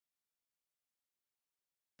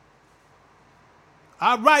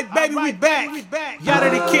Alright, baby, we back. Yadah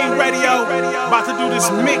Da King Radio. About to do this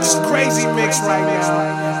mix, crazy mix right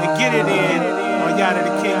now. And get it in on Yadah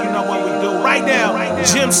Da King. You know what we do. Right now,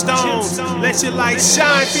 Gemstones, Let Your Light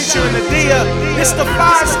Shine featuring Adia. It's the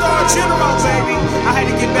 5-star general, baby. I had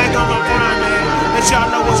to get back on my grind, man. Let y'all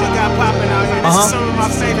know what we got popping out here. This is some of my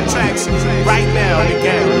favorite tracks right now in the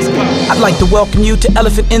game. Let's go. I'd like to welcome you to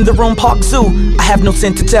Elephant in the Room Park Zoo. I have no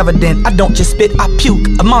sense, it's evident. I don't just spit, I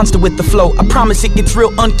puke. A monster with the flow. I promise it gets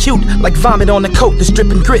real uncute. Like vomit on a coat that's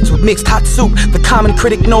dripping grits with mixed hot soup. The common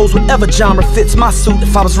critic knows whatever genre fits my suit.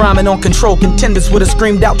 If I was rhyming on control, contenders would have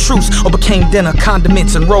screamed out truce or became dinner,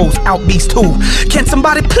 condiments and rolls, out beast who? Can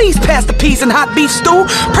somebody please pass the peas and hot beef stew?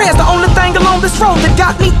 Prayer's the only thing along this road that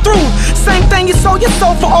got me through. Same thing you sold your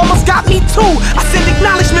soul for almost got me too. I send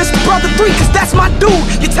acknowledgements to Brother 3 cause that's my dude.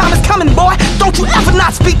 Your time is coming, boy, don't you ever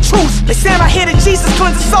not speak truth. They say right here that Jesus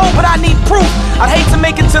cleanses soul, but I need proof. I'd hate to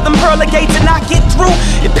make it to them pearly gates and not get through.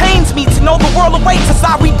 It pains me to know the world awaits as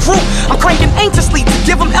I regroup. I'm cranking anxiously to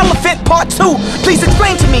give them Elephant Part 2. Please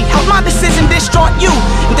explain to me how my decision distraught you.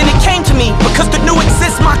 And then it came to me, because the new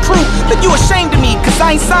exists my crew, that you ashamed of me, cause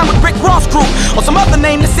I ain't signed with Rick Ross Group or some other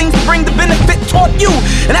name that seems to bring the benefit toward you.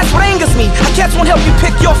 And that's what angers me. I cats won't help you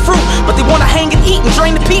pick your fruit, but they wanna hang and eat and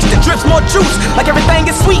drain the peach that drips more juice. Like everything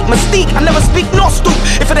is sweet, mystique, I never speak nor stoop.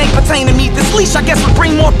 If it ain't pertaining to me, this leash I guess would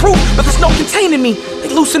bring more proof, but there's no containing me. They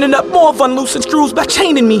loosening up more of unloosened screws by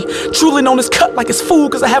chaining me. Truly known as cut like it's fool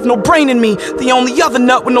cause I have no brain in me. The only other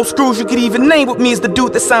nut with no screws you could even name with me is the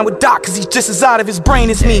dude that signed with Doc cause he's just as out of his brain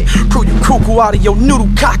as me. Crew you cuckoo out of your noodle,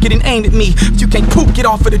 cock it and aim at me. If you can't poop, get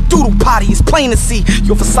off of the doodle potty, it's plain to see.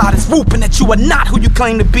 Your facade is whooping that you are not who you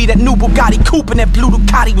claim to be. That new Bugatti coupe and that blue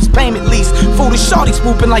Ducati was payment lease. Foolish shorty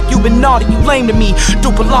swooping like you been naughty, you lame to me.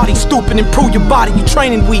 Dupilati stooping, improve your body, you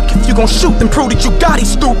training weak. If you gon' shoot, then prove that you got it,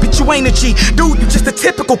 stupid, you ain't a G. Dude, you just a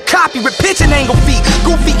typical copy with pitch and angle feet.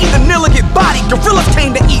 Goofy, either nil or get bodied. Gorillas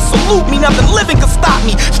came to eat, salute me, nothing living can stop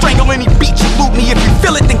me. Strangle any beat, you loot me, if you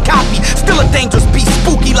feel it, then copy. Still a dangerous beast,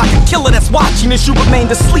 spooky like a killer that's watching as you remain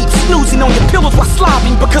asleep, snoozing on your pillows while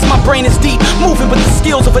slobbing. Because my brain is deep, moving with the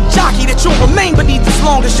skills of a jockey, that you'll remain beneath as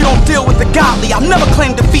long as you don't deal with the godly. I'll never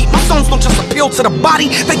claim defeat, my songs don't just appeal to the body.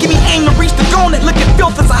 They give me aim to reach the goal, that look at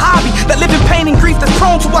filth as a hobby. That live in pain and grief that's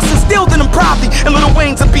prone to what's instilled in them probably. And Lil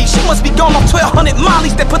Wayne's a beat, she must be gone off 1200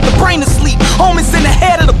 mollies that put the brain to sleep. Home is in the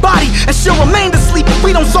head of the body, and she'll remain asleep if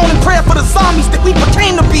we don't zone in prayer for the zombies that we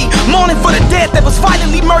proclaim to be. Mourning for the dead that was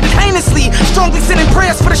violently murdered heinously. Strongly sending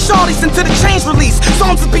prayers for the shorties until the change release.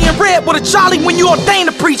 Songs is being read with a jolly when you ordain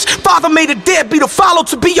to preach. Father made a deadbeat to follow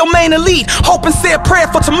to be your main elite. Hope and say a prayer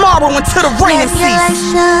for tomorrow until the rain cease. Let your light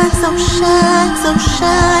shine, so shine, so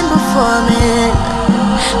shine before me,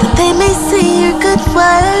 that they may see your good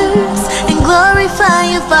works and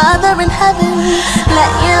glorify your Father in heaven.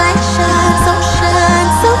 Let your light shine, so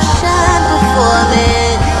shine before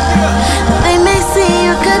me, that they may see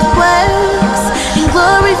your good works and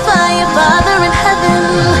glorify your Father in heaven.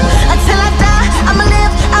 Until I die, I'ma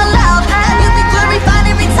live out loud. Have you be glorified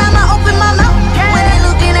every time I open my mouth. When they're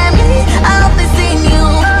looking at me, I hope they see you.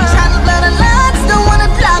 Trying to blur the lines, don't wanna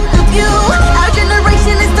block the view. Our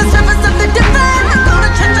generation is the service of the divine. I go to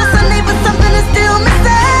church on Sunday, but something is still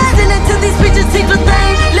missing. Listening to these preachers teach what they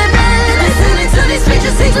living. Listening to these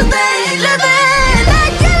preachers teach what they living.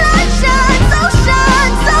 Let your light shine, so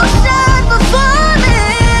shine before me,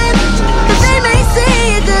 that they may see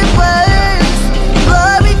your good works and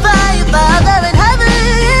glorify your Father in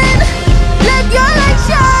heaven. Let your light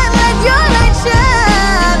shine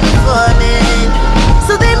before me,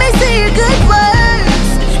 so they may see your good works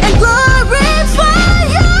and glorify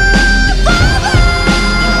your Father.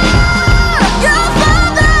 Your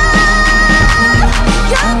Father.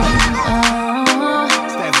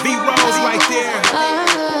 It's that V-Rose right there.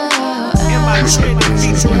 And my training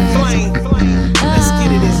featuring Flame. Let's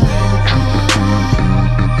get it,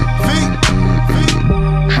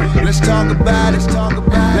 Let's talk about it.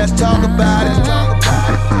 Let's talk about it.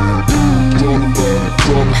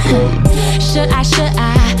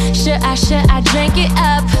 Should I drink it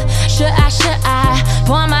up? Should I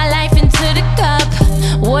pour my life into the cup?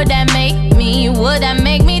 Would that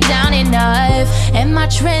make me down enough? Am I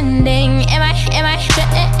trending? Am I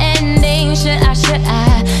trending? Should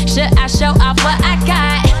I show off what I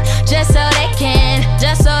got? Just so they can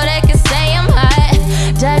say I'm hot.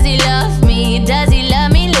 Does he love me? Does he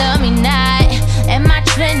love me? Love me not. Am I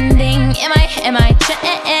trending? Am I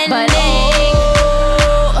trending? But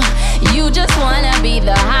you just wanna be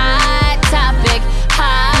the hot topic.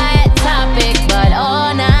 But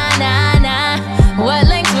oh nah. What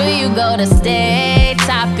lengths will you go to stay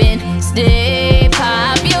topping, stay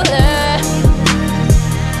popular?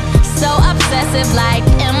 So obsessive like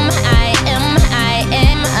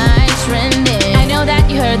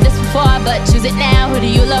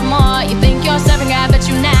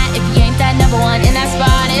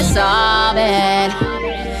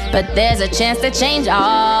But there's a chance to change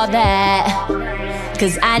all that.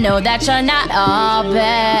 Cause I know that you're not all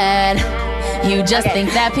bad. You just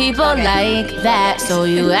think that people like that, so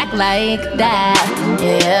you act like that.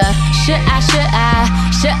 Yeah. Should I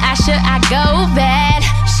go bad?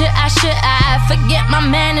 Should I forget my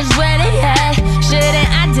manners where they at? Shouldn't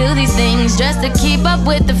I do these things just to keep up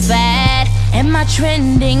with the fad? Am I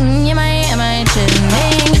trending? Am I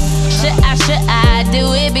trending? Should I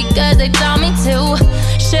do it because they told me to?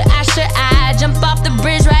 Should I jump off the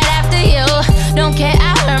bridge right after you? Don't care,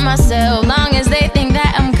 I hurt myself, long as they think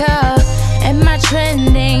that I'm cool. Am I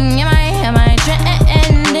trending? Am I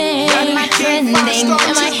trending? Am I trending?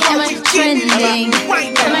 Am I trending?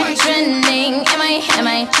 Am I trending? Am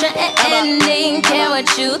I trending? Care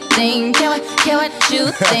what you think? Care what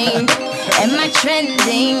you think? Am I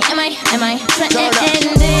trending? Am I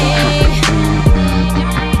trending?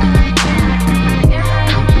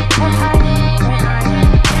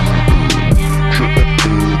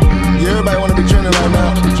 Everybody wanna be trending right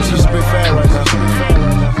now. It's just a big fan right now.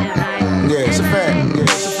 Yeah, it's a fan.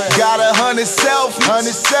 Got 100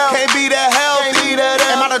 selfies. Can't be that healthy.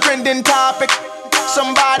 Am I the trending topic?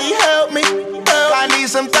 Somebody help me. I need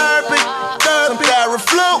some therapy. Some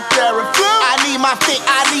Theraflu. I need my fit.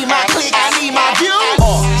 I need my click. I need my view.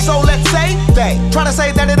 So let's say they try to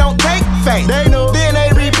say that it don't take faith. They know. Then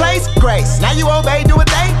they replace grace. Now you obey, do what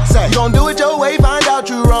they say. You gon' do it your way, find out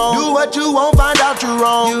you wrong. Do what you won't, find out you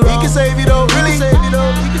wrong. He can save you though, really.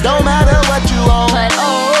 Don't matter what you want. But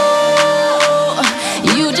oh,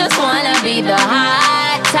 you just wanna be the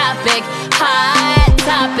hot topic.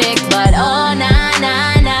 But oh, nah.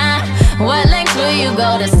 What lengths will you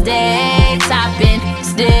go to stay topping,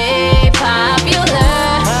 stay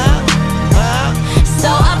popular?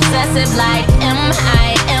 So obsessive like am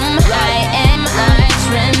I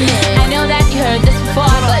trending? I know that you heard this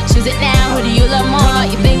before, but choose it now. Who do you love more?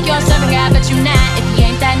 You think you're serving God, but you not. If you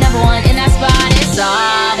ain't that number one in that spot, it's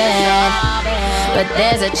all bad. But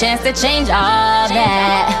there's a chance to change all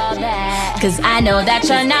that. Cause I know that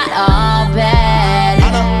you're not all bad.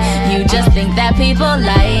 You just think that people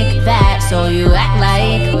like that, so you act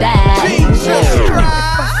like that. If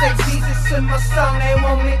I say Jesus in my song, they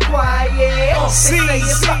want me quiet.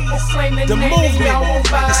 The movement.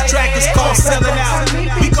 This track is called Selling Out.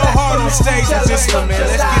 We go hard on stage with this one, man.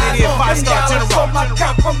 Let's get it in. 5-star general.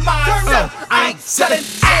 I ain't selling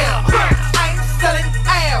out. I ain't selling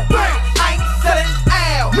out. I ain't selling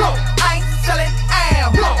out. I ain't selling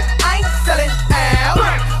out. I ain't selling out.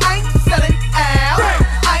 I ain't selling out.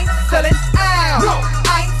 I ain't selling out.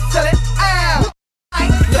 I ain't selling out. I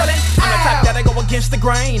ain't selling out. I'm the type that'll go against the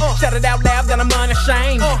grain. Shout it out loud, then I'm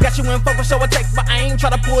unashamed. Got you in focus, so I take my aim. Try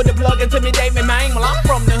to pull the plug into me, David Main. Well, I'm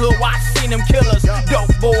from the hood, why I seen them killers. Dope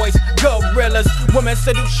boys, gorillas. Women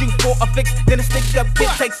seduce you for a fix, then a stick up it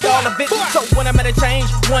takes all of it. So when I'm at a change,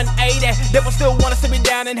 180, they will still want us to be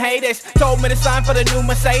down in Hades. Told me to sign for the new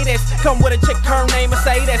Mercedes. Come with a chick, her name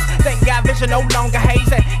Mercedes. Thank God vision no longer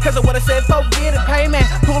hazy. Cause I would've said, forget it, payment.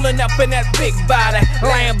 Pulling up in that big body,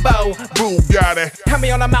 Lambo, Bugatti. Had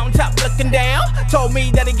me on a mountaintop looking down. Told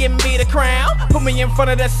me that he give me the crown. Put me in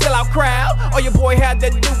front of that sellout crowd. All your boy had to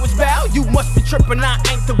do was bow. You must be tripping, I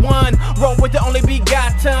ain't the one. Roll with the only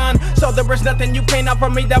begotten. So there is nothing you can't offer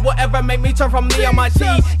me that will ever make me turn from me on my T.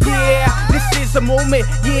 Yeah, this is a movement.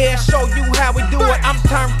 Yeah, show you how we do it. I'm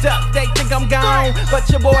turned up, they think I'm gone, but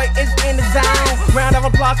your boy is in the zone. Round of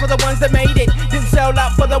applause for the ones that made it. Didn't sell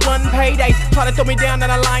out for the one payday. Try to throw me down in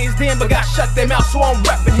a lion's den, but got shut them out, so I'm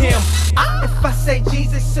repping him. If I say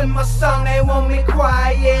Jesus in my song, they want me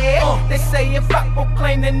quiet. They say if I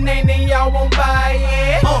proclaim the name, then y'all won't buy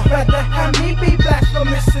it. Rather have me be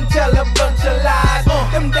blasphemous and tell a bunch of lies.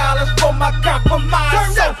 Them dollars for my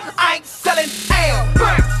compromise. So I ain't selling out.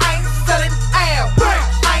 I ain't selling out. I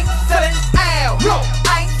ain't selling out. I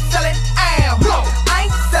ain't selling out. I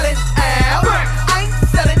ain't selling out. I ain't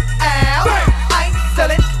selling out. I ain't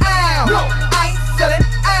selling out. I ain't selling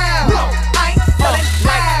out. I ain't selling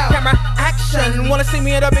out. Camera action, wanna see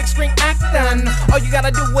me at a big screen acting? All you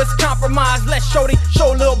gotta do is compromise. Let's show a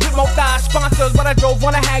little bit more thighs. Sponsors, what I drove,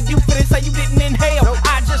 wanna have you fit it, say you didn't inhale.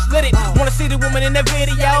 I just lit it. Wanna see the woman in the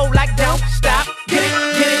video, like don't stop, get it.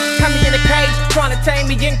 Got me in a cage, trying to tame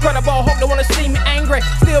me, incredible. Hope they wanna see me angry.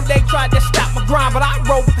 Still they tried to stop my grind, but I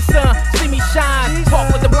rode with the sun, see me shine. Walk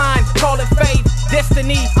with the blind, call it faith,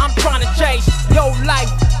 destiny. I'm trying to chase your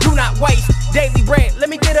life, do not waste. Daily bread, let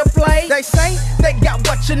me get a play. They say they got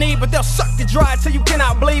what you need, but they'll suck you dry till you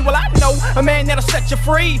cannot bleed. Well, I know a man that'll set you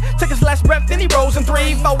free. Took his last breath, then he rose in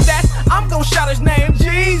 3. For that, I'm gonna shout his name,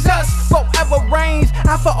 Jesus. Forever reigns,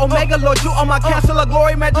 Alpha, Omega, Lord, you are my counselor.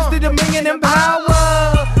 Glory, majesty, dominion, and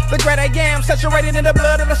power. The great I am, saturated in the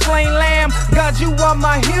blood of the slain lamb. God, you are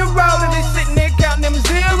my hero. And they sitting there counting them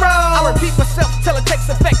zeros. I repeat myself till it takes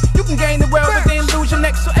effect. You can gain the world, but then lose your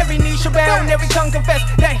neck. So every knee shall bow and every tongue confess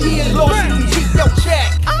that He is Lord. You can keep your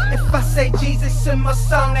check. If I say Jesus in my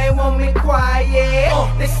song, they want me quiet.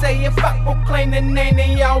 They say if I proclaim the name,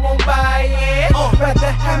 then y'all won't buy it.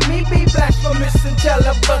 Rather have me be blasphemous and tell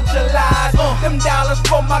a bunch of lies. Them dollars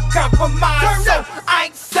for my compromise. So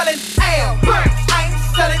I ain't selling L. I ain't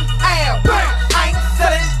selling L. I ain't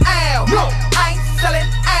selling L. I ain't selling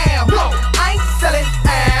L. I ain't selling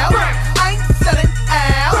L. I ain't selling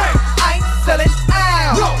L. I ain't selling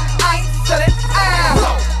L. I ain't selling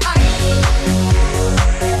L.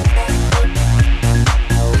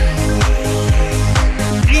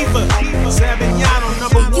 Savignano,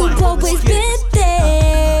 number one. You've always been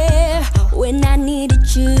there when I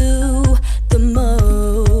needed you the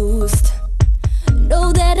most.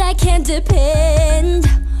 Know that I can depend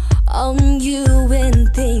on you when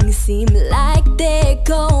things seem like they're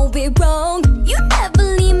going wrong. You never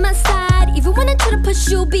leave my side, even when I try to push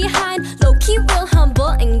you behind. Low key, real humble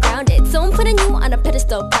and grounded, so I'm putting you on a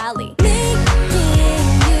pedestal, probably. Making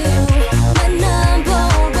you my number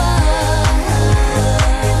one.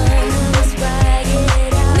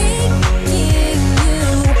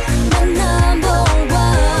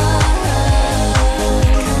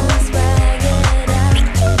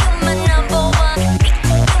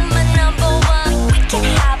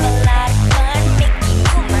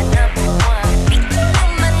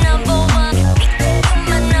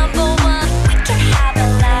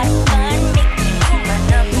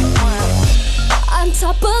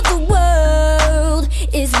 Top of the world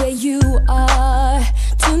is where you are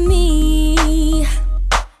to me.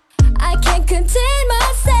 I can't contain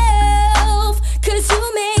myself, 'cause you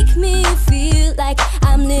make me feel like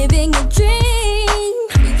I'm living a dream.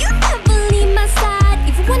 You never leave my side,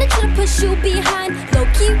 even when I try to push you behind. Low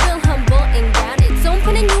key, real humble and grounded, so I'm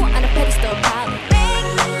putting you on a pedestal, probably.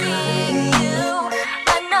 Making you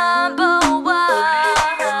my number one.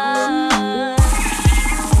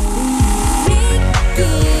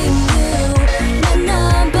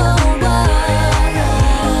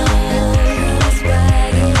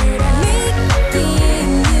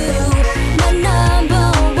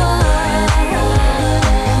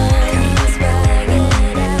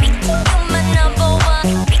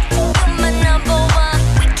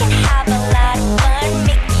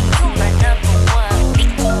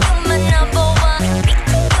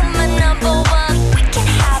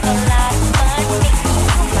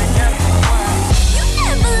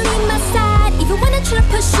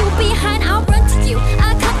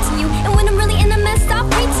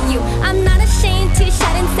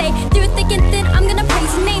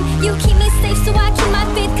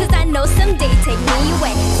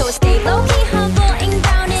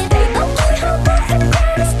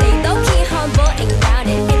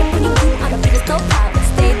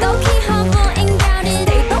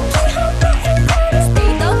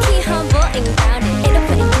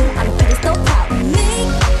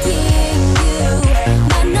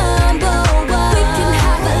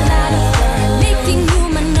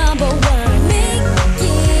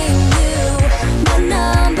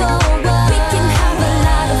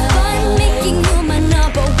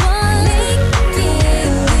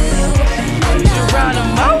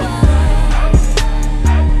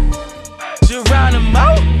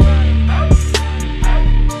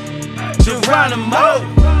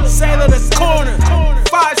 Sailor the corner,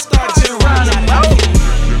 5-star Geronimo.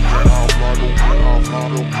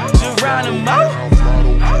 Geronimo.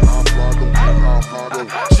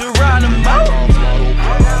 Geronimo.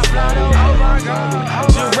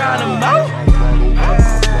 Geronimo.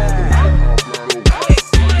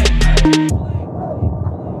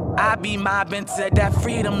 I be mobbing to that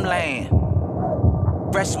freedom land.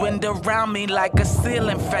 Fresh wind around me like a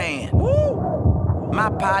ceiling fan. My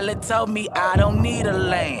pilot told me I don't need a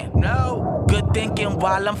land. No. Good thinking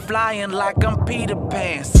while I'm flying like I'm Peter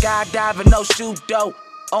Pan. Skydiving, no shoot though.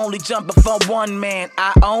 Only jumping for one man.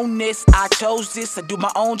 I own this, I chose this. I do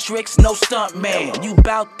my own tricks, no stunt man. You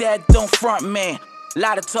bout that, don't front man.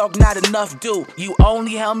 Lot of talk, not enough do. You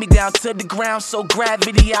only held me down to the ground, so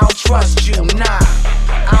gravity, I don't trust you. Nah,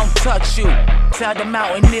 I don't touch you. Tell the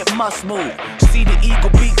mountain it must move. See the eagle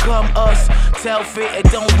become us. Tell fit it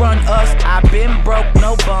don't run us. I been broke,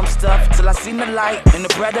 no bum stuff. Till I seen the light and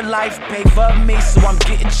the bread of life pay for me. So I'm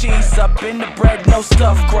getting cheese up in the bread, no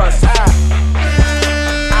stuffed crust. I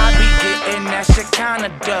be getting that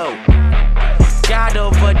Shekinah dough. Got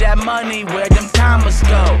over that money where them commas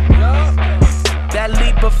go. That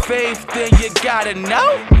leap of faith, then you gotta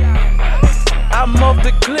know. I'm off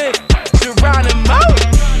the cliff, Geronimo.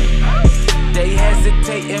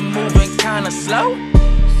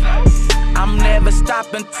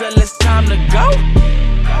 stop until it's time to go.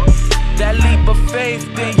 That leap of faith,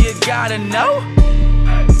 then you gotta know.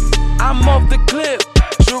 I'm off the clip,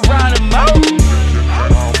 Geronimo.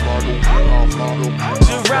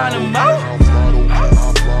 Geronimo.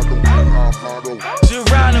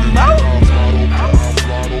 Geronimo.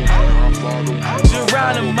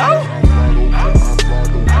 Geronimo.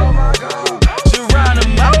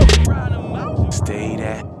 Geronimo. Stay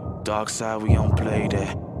that, dark side, we don't play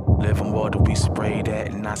that. Living water, we spray that,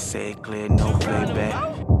 and I say it clear, no playback.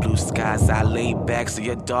 Blue skies, I lay back, so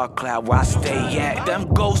your dark cloud where I stay at.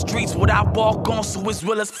 Them gold streets, what I walk on, so it's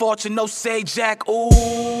real as fortune, no say Jack.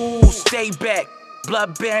 Ooh, stay back.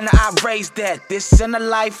 Blood banner, I raised that. This in a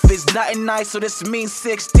life is nothing nice, so this means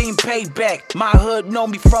 16 payback. My hood know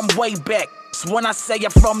me from way back. So when I say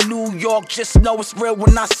I'm from New York, just know it's real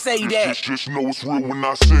when I say that. Just know it's real when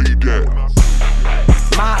I say that.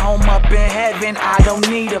 My home up in heaven, I don't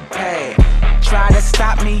need a pad. Try to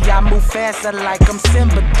stop me, I move faster like I'm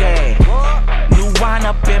Simba Dad. New wine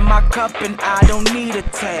up in my cup and I don't need a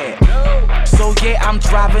tab. So yeah, I'm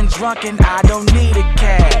driving drunk and I don't need a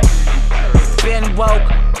cab. Been woke,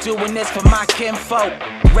 doing this for my kinfolk.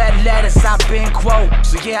 Red letters, I've been quote.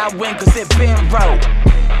 So yeah, I win cause it been wrote.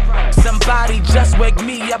 Somebody just wake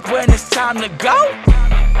me up when it's time to go.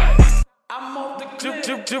 I'm on the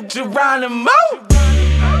Geronimo.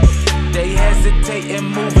 They hesitating,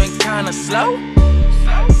 moving kinda slow.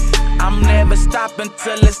 I'm never stopping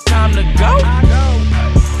till it's time to go.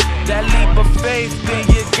 That leap of faith, then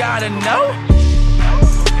you gotta know.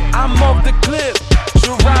 I'm off the clip,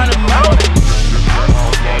 Geronimo.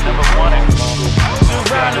 Okay, number one it.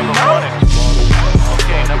 Geronimo.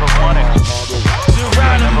 Okay, number one it.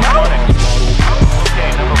 Geronimo.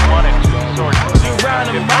 Okay, number one it. Sword.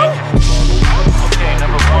 Geronimo. Okay,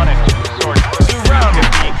 number one it. Sword.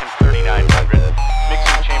 Geronimo. 15 and 3900.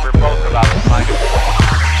 Mixing chamber both about to find it.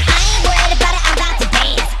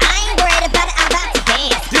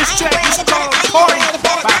 This track is called Party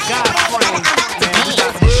by Godframe. Man, we got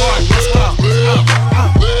the party. Let's go.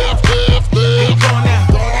 Here we go now.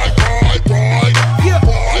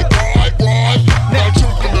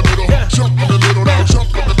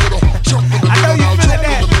 I know you feeling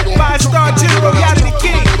that. 5-star General Yadah Da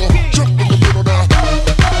King.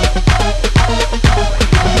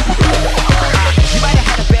 You might have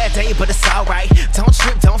had a bad day, but it's alright. Don't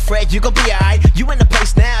trip, don't fret, you gon' be alright. You in the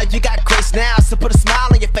place now, you got grace now. So put a smile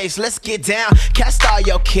on your face, let's get down. Cast all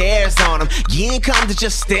your cares on them. You ain't come to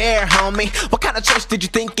just stare, homie. What kind of church did you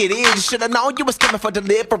think it is? You should've known you was coming for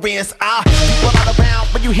deliverance. People all around,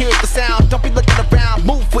 when you hear the sound, don't be looking around,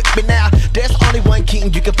 move with me now. There's only one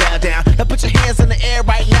king you can bow down. Now put your hands in the air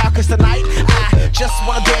right now, cause tonight I just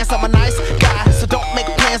wanna dance, I'm a nice guy. So don't make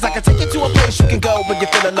plans, I can take you to a place you can go when you're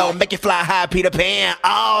feeling low. Make you fly high, Peter Pan.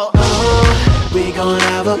 Oh, We gon'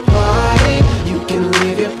 have a party. You can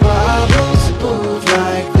leave your problems. Move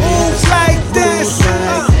like this. Moves like this. Move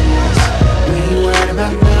like this. We ain't worried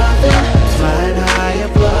about nothing. Flying high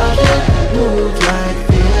above it. Move like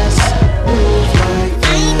this. Move like this.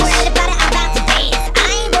 I ain't worried about it, I'm about to dance.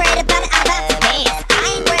 I ain't worried about it, I'm about to dance. I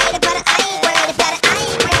ain't worried about it, I ain't worried about it, I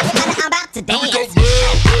ain't worried about it, I'm about to dance.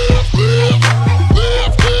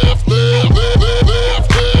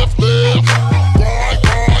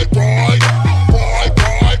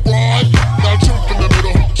 Now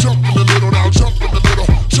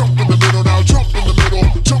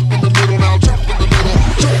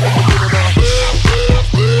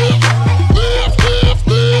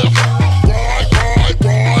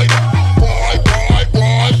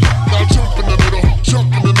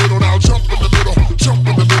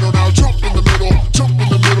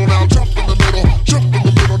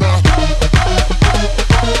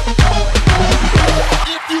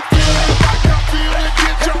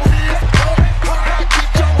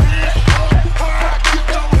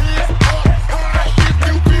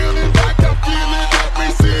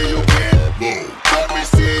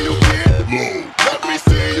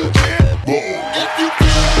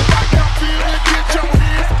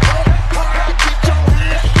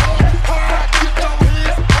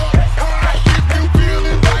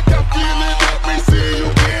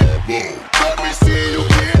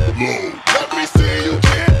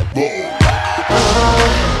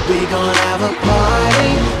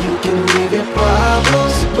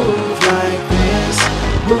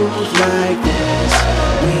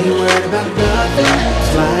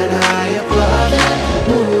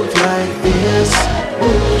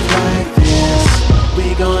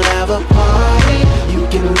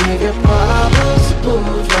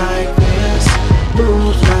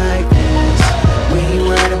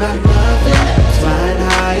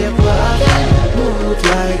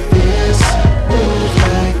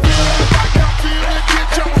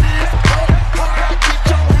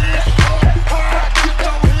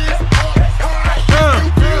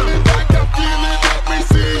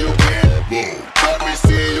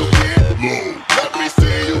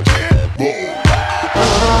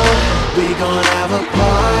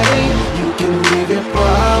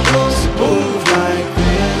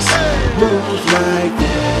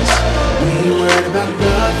about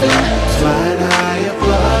nothing. Flying high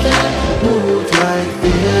above it. Move like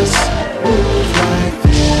this, move like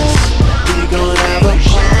this. We gon' have a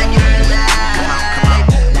party.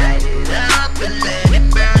 Light it up and let it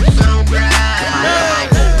burn so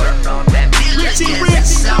bright. Richie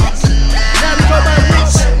Rich, now we go by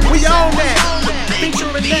Rich. We own that.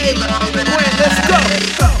 Featuring Dave, Grant, let's go.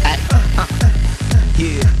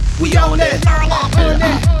 Yeah, we own that.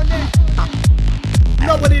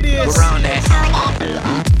 Know what it is. We're on that.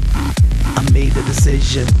 I made the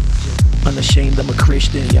decision. Unashamed, I'm a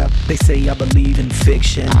Christian. Yep. They say I believe in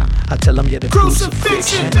fiction. I tell them, yeah, the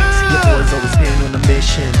crucifixion. Your boy's always been on a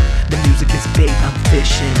mission. The music is big, I'm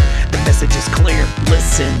fishing. The message is clear,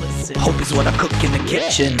 listen. Hope is what I cook in the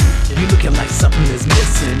kitchen. You looking like something is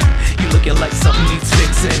missing. You looking like something needs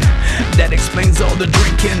fixing. That explains all the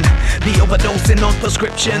drinking, the overdosing on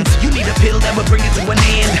prescriptions. You need a pill that will bring it to an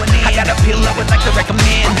end. I got a pill I would like to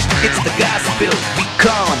recommend. It's the gospel. Be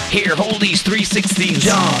calm. Here, hold these 316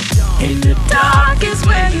 John. In the dark is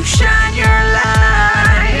where you shine your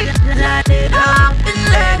light. Light it up and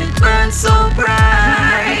let it burn so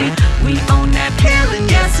bright. We own that pill and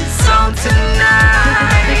yes, it's on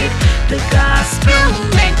tonight. The gospel will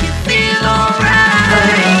make you feel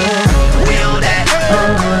alright. We own that.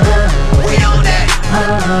 We own that.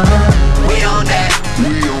 We own that.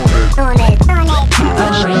 We own that.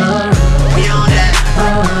 We own that.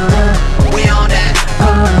 We own that.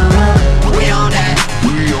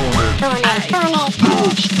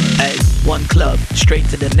 Hey, one club, straight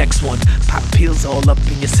to the next one. Pop pills all up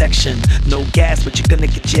in your section. No gas, but you're gonna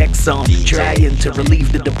get your X on. Trying to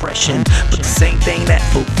relieve the depression. But the same thing that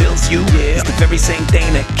fulfills you is the very same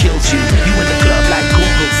thing that kills you. You in the club like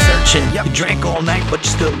Google searching. You drank all night, but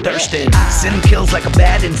you're still thirsty. Sin kills like a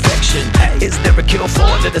bad infection. Is there a cure for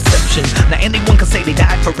the deception? Now anyone can say they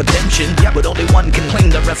died for redemption, but only one can claim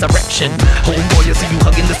the resurrection. Homeboy, you see you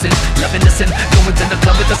hugging the sin, loving the sin, going to the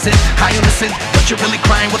club with the sin, high on the sin, but you're really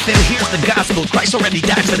crying within. Here's the gospel, Christ already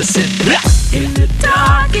died for the sin. In the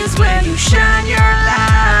dark is where you shine your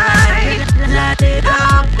light. Light it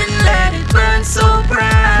up and let it burn so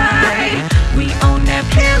bright. We own that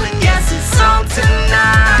pill and yes, it's on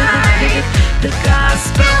tonight. The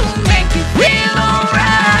gospel will make you feel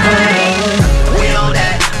alright. We own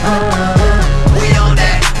that. We own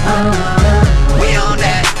that. We own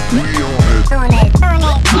that. We own that.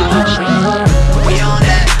 We own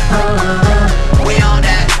that. We own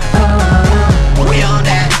that. We own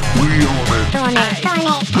that.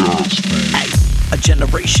 A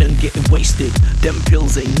generation getting wasted. Them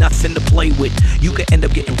pills ain't nothing to play with. You could end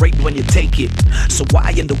up getting raped when you take it. So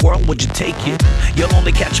why in the world would you take it? You'll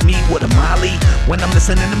only catch me with a Molly when I'm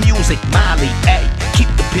listening to music. Molly, hey, keep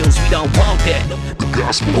the pills, we don't want that. The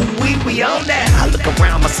gospel, we own that. I look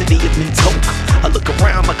around, my city, it needs hope. I look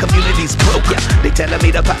around, my community's broke. Yeah, they telling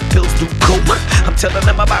me to pop pills do coke. I'm telling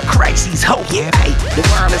them about Christ, he's hope. Yeah, hey, the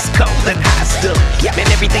world is cold and hostile. Yeah,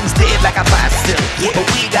 man, everything's dead like I find still. Yeah, but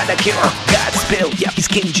we got the cure, God's pill. Yeah, he's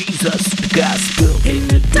King Jesus, the gospel. In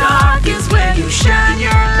the dark is where you shine your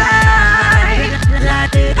light.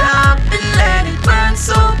 Light it up and let it burn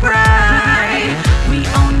so bright. We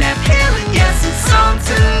own that pill and yes, it's on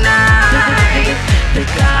tonight. The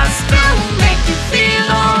gospel will make you feel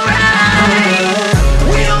alright.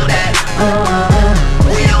 We own that.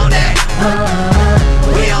 We own that.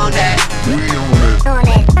 We own that. We own that.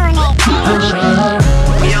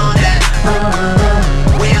 We own that.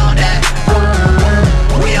 We own that.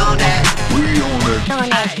 We own that.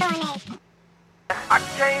 I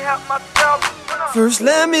can't help myself. First,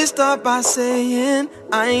 let me start by saying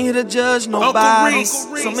I ain't here to judge nobody.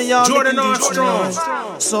 Some of y'all Jordan looking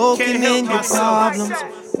Armstrong. soaking in your problems.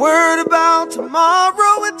 Worried about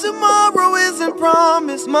tomorrow, and tomorrow isn't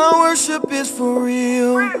promised. My worship is for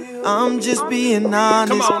real. I'm just being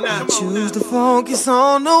honest. I choose to focus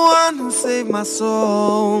on the one who saved my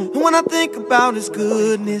soul. And when I think about his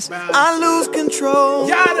goodness, I lose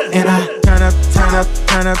control. And I turn up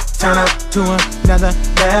to another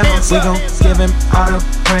level. We gon' give him all the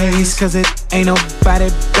praise, cause it ain't nobody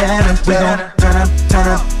better. We gon' turn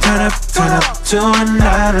up to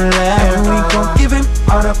another level. We gon' give him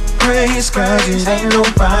all the praise, cause it ain't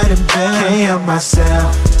nobody better. Can't help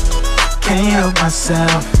myself. I can't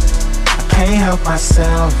help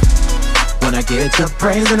myself. When I get to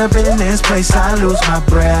praising up in this place, I lose my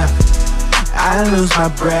breath.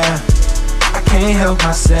 I can't help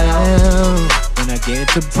myself. When I get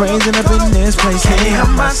to praising up in this place, can't help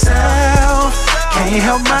myself. I can't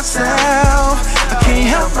help myself. Can't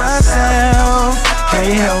help myself.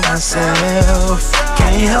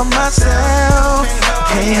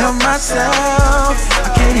 can't help myself. I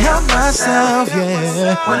can't help myself,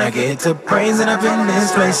 yeah. When I get to praising up in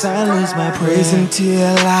this place, I lose my praise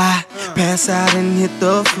until I pass out and hit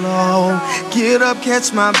the floor. Get up,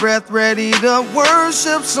 catch my breath, ready to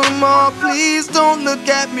worship some more. Please don't look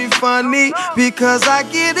at me funny, because I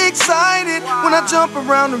get excited when I jump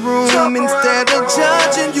around the room. Instead of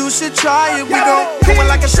judging, you should try it. We gon' going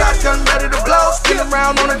like a shotgun, ready to blow. Spin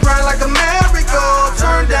around on the grind like a merry-go.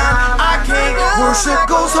 Turn down, I can't. Worship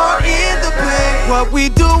goes hard in the pain. What we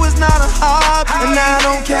do is not a hobby, and I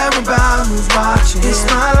don't care about who's watching. It's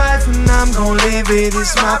my life and I'm gon' live it.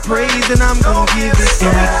 It's my praise and I'm gon' give it.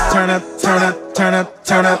 Turn up, turn up, turn up,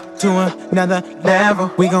 turn up to another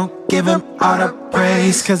level. We gon' give him all the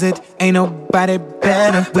praise, cause it ain't nobody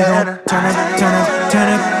better. We gon' turn up, turn up, turn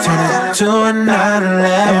up, turn up to another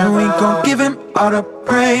level. We gon' give him all the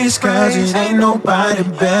praise, cause it ain't nobody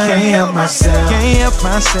better. Can't help myself, can't help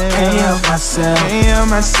myself, can't help myself, can't help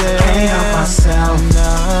myself, can't help myself, no.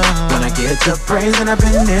 When I get to praising up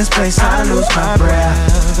in this place, I lose my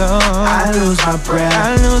breath. I lose my breath,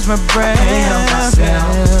 I lose my breath. Can't help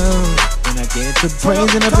myself. When I get to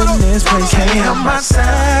praising up in this place, can't help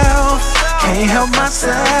myself, can't help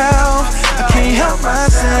myself, I can't help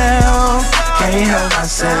myself, can't help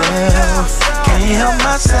myself, can't help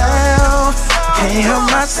myself, can't help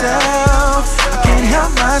myself, I can't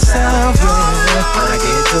help myself, yeah. When I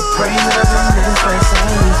get to praising up in this place, I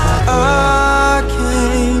lose my breath. I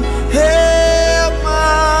can't help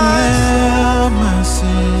myself.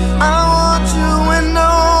 I want you and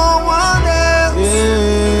no one else.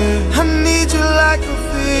 Yeah. I need you like a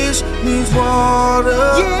fish needs water.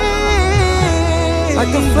 Yeah.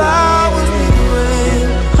 Like the flowers need the rain.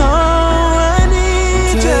 Oh, I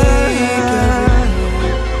need you.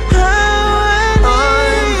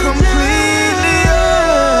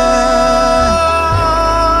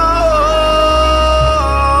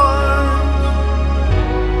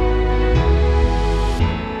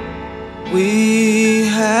 We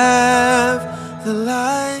have the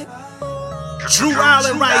light. Drew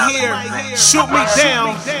Allen right here. Shoot Me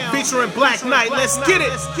Down. Featuring Black Knight. Let's get it.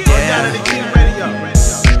 Yadah Da King Radio.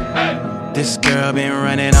 This girl been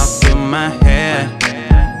running off through my hair.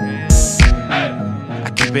 I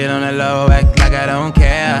keep it on the low, act like I don't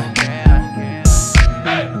care.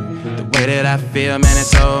 The way that I feel, man,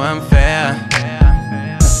 it's so unfair.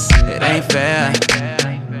 It ain't fair.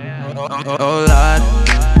 Oh Lord.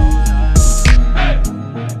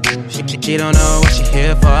 She don't know what she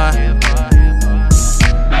here for.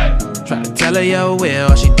 Try to tell her your will,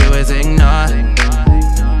 all she do is ignore.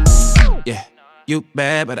 Yeah, you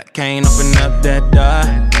bad, but I can't open up that door.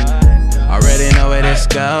 Already know where this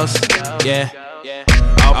goes, yeah.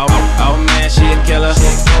 Oh man, she a killer.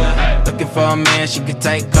 Looking for a man she could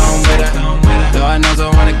take home with her. Lord knows I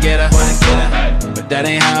wanna get her, but that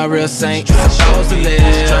ain't how a real saint supposed to live.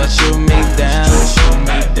 She tryna shoot me down.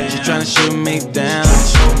 She tryna shoot me down.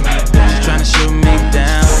 She tryna shoot me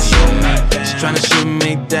down. She tryna shoot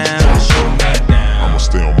me down. I'ma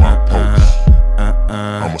stay on my post.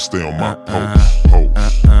 I'ma stay on my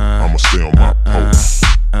post. I'ma stay on my post.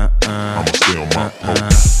 I'ma stay on my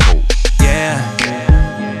post. Yeah.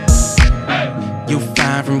 You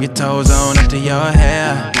fine from your toes on up to your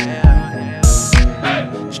hair.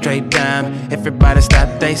 Straight down, everybody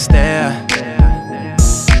stop, they stare.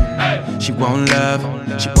 She want love,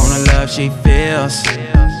 she wanna love she feels,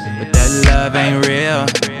 but that love ain't real,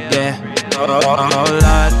 yeah. Oh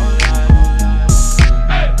Lord.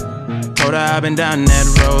 Told her I've been down that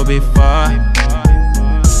road before.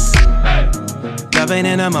 Love ain't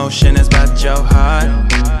an emotion, it's about your heart.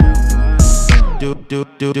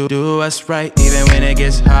 Do what's right even when it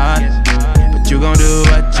gets hard. But you gon' do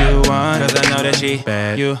what you want, cause I know that she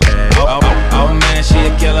bad. Oh man, she a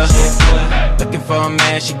killer. Looking for a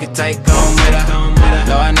man she could take home with her.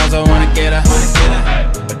 Lord knows I wanna get her,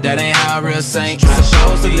 but that ain't how a real saint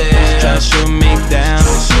supposed to live. She tryna shoot me down.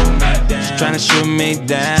 She tryna shoot me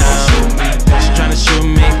down. She tryna shoot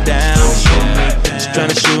me down. She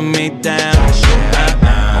tryna shoot me down.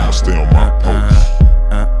 I'ma stay on my post.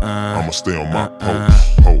 I'ma stay on my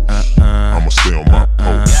post. I'ma stay on my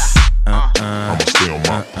post. I'ma stay on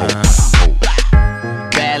my post.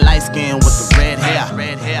 Bad light skin with the red hair.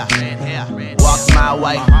 Walk my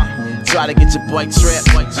way. Try to get your boy tripped.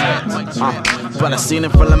 But I seen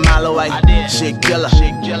him from a mile away. Shit killer.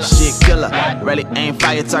 Shit killer. Really aim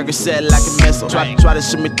fire, target set like a missile. Try to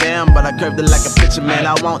shoot me down, but I curved it like a picture, man.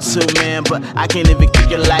 I want to, man, but I can't even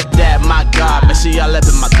kick it like that. My God, man, she all up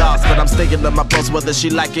in my thoughts, but I'm sticking to my post whether she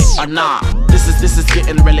like it or not. This This is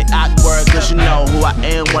getting really awkward, cause you know who I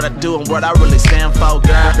am, what I do, and what I really stand for,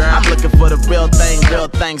 girl. I'm looking for the real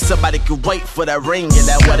thing. Somebody could wait for that ring and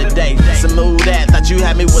that what a day. Smooth that, thought you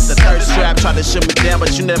had me with the thirst trap. Tried to shoot me down,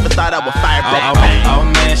 but you never thought I would fire back. Oh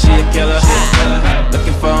man, she a killer.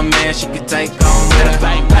 Looking for a man she could take on with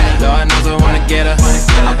her. Lord knows I wanna get her.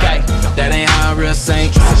 Okay, that ain't how a real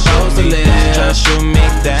saint supposed to live. Tryna shoot me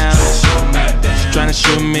down. She tryna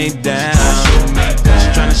shoot me down. She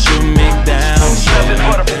tryna shoot me down.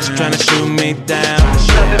 She tryna shoot me down.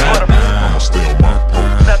 I'ma stay on my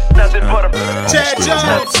post. Nothing but a Chad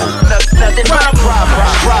Jones. nothing but a problem.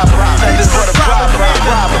 Nothing but a problem.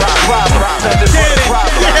 Nothing but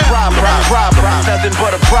a problem. Nothing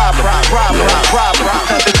but a problem.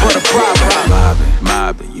 Nothing but a problem.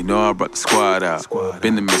 Mobbing, you know I brought the squad out.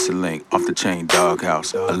 Been the missing link, off the chain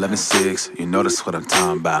doghouse. 11-6, you know that's what I'm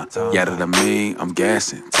talking about. Yadah Da King, I'm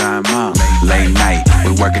gassing, time out. Late night,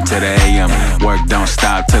 we working till the AM. Work don't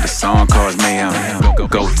stop till the song calls mayhem.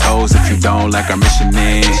 Go toes if you don't like our mission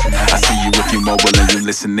in. I see you if you mobile and you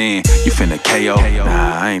listening. You finna KO?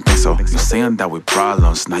 Nah, I ain't think so. You saying that with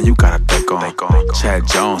problems, now you gotta think on. Chad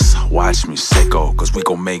Jones, watch me sicko, cause we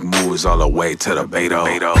gon' make moves all the way to the Beto.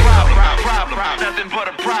 Nothing but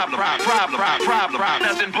a problem. Nothing but a problem.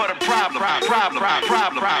 Nothing but a problem. Nothing but a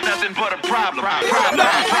problem. Nothing but a problem.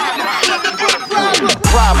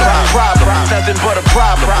 Nothing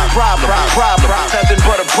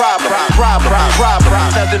but a problem.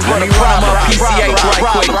 Nothing but a problem. PCH right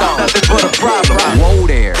quick though. Nothing but a problem. Whoa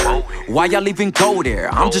there. Why y'all even go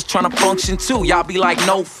there? I'm just tryna function too. Y'all be like,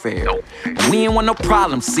 no fair. We ain't want no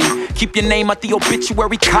problems, see. Keep your name at the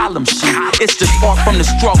obituary column sheet. It's just far from the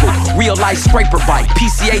struggle. Real life scraper bite.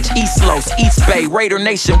 PCH East Los, East Bay, Raider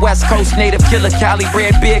Nation, West Coast native killer, Cali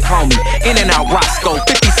red big homie. In and out Roscoe,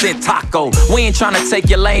 50 cent taco. We ain't tryna take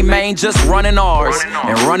your lane, man, just running ours.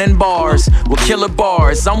 And running bars with killer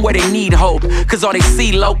bars. I'm where they need hope. Cause all they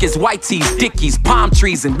see, loc, is white tees, dickies, palm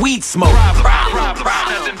trees, and weed smoke. Nothing but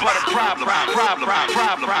a problem. Nothing but a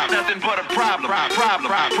problem. Nothing but a problem. Nothing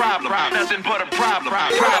but a problem. Nothing but a problem.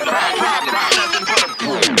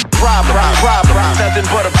 Nothing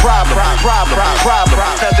but a problem.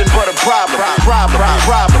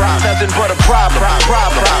 Nothing but a problem.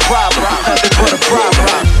 Nothing but a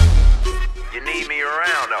problem. You need me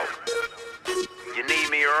around though. You need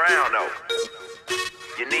me around though.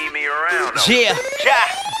 You need me around though.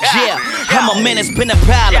 Yeah, I'm a menace, been a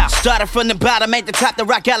problem. Started from the bottom, ain't the top, the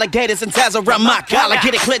rock alligators and ties around my collar.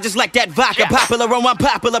 Get it clear just like that vodka. Popular on one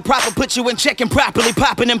popular, proper, put you in check and properly.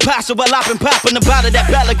 Popping impossible, I've been popping about it, that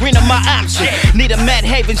ballerina, my option. Need a Matt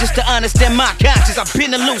Haven just to understand my conscience. I've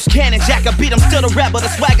been a loose cannon, Jack, I beat, I'm still a rebel. The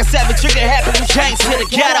swagger savage, trigger happy, we changed to the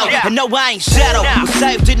ghetto. And no, I ain't shadow. Was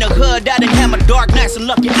saved in the hood, I didn't have my dark nights and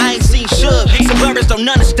lucky, I ain't seen Suge. Suburbans don't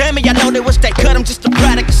understand me, I know they wish they cut, I'm just a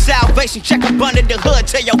product of salvation. Check up under the hood,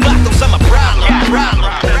 tell your vatos I'm a problem. Nothing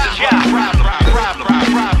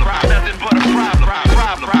but a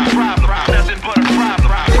problem.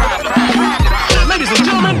 Ladies and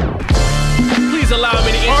gentlemen, please allow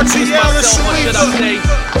me to introduce myself. What should I say?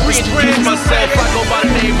 Reintroduce myself. I go by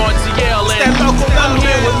the name RTL, and I'm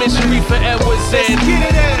here with Miss Sharifa Edwards. And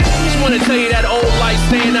just want to tell you that old light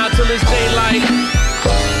staying out till it's daylight.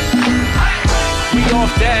 We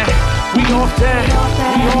off that. We off that.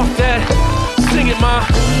 We off that. Sing it, ma.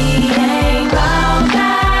 We ain't about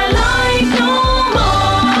that life no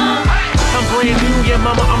more. I'm brand new, yeah,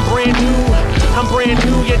 mama, I'm brand new. I'm brand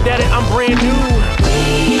new, yeah, daddy, I'm brand new.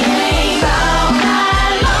 We ain't about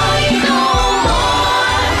that life no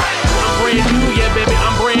more. I'm brand new, yeah, baby,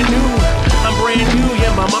 I'm brand new. I'm brand new,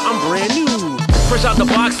 yeah, mama, I'm brand new. Fresh out the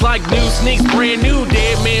box like new sneaks, brand new.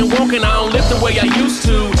 Dead man walking, I don't live the way I used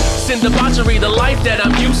to. Sin debauchery, the life that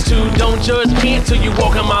I'm used to. Don't judge me until you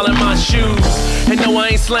walk a mile in my shoes. And no, I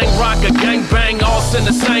ain't slang rock or gang bang. All sin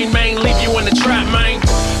the same, man, leave you in the trap, man.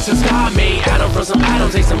 Since God made Adam from some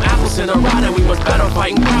atoms, ate some apples in a ride, and we was better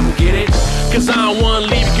fighting crap, get it? Cause I don't wanna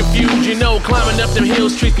leave you confused. You know, climbing up them hill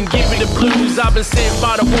streets can give you the blues. I've been sent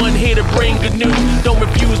by the one here to bring good news. Don't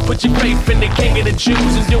refuse, put your faith in the king of the Jews.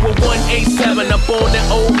 And do a 187 up on that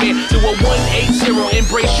old man. Do a 180,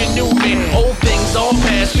 embrace your new man. Old things all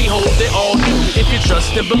past, behold, they all new. If you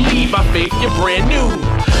trust and believe by faith, you're brand new.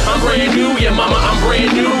 I'm brand new, yeah, mama, I'm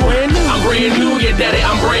brand new. I'm brand new, yeah, daddy,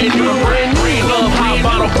 I'm brand new. Green love, hot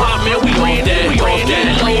bottle pop, man, we off that. We off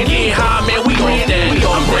that. Low get high, man, we off that.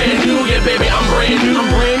 I'm brand new, yeah, baby, I'm brand new.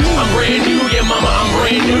 I'm brand new, yeah, mama, I'm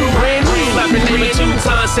brand new. Slapping nigga 2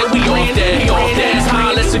 times, say we off that. We off that. It's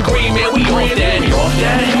high, let's agree, man, we off that. We off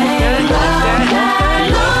that. We off that. We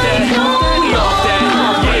off that. We off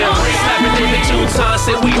that. Yeah, slapping nigga 2 times,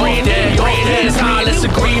 say we off that. We off that. It's high, let's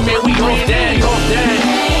agree, man, we off that.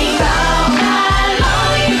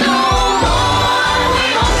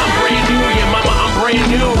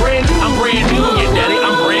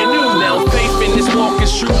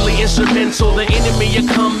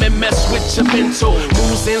 what you've been told.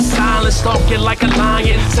 Moves in silence, stalking like a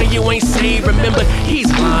lion. Say you ain't saved, remember he's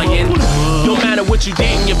lying. No matter what you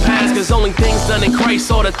did in your past, cause only things done in Christ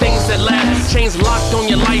are the things that last. Chains locked on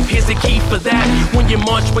your life, here's the key for that. When you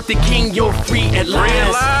march with the King, you're free at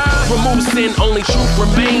last. Remove sin, only truth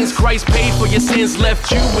remains. Christ paid for your sins,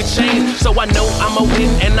 left you with chains. So I know I'ma win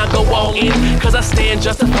and I go all in, cause I stand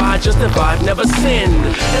justified, never sinned.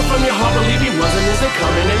 And from your heart believe he wasn't, isn't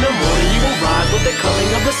coming. In the morning you will rise with the coming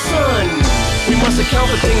of the sun. We must account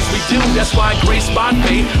for things we do, that's why grace by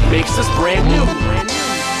faith makes us brand new.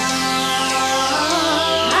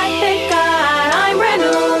 I thank God I'm brand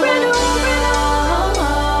new.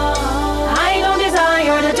 I don't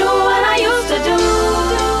desire to do what I used to do.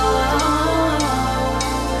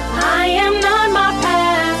 I am not my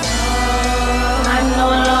past. I'm no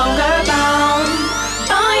longer bound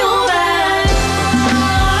by all that.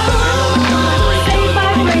 Saved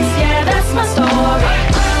by grace, yeah, that's my story.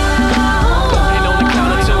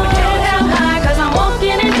 Head held high, cause I'm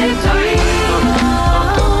walking in victory.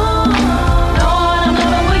 Lord, I'm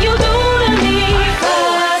loving what you do to me,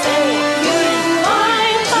 cause in you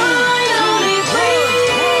I'm finally free.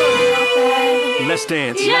 Let's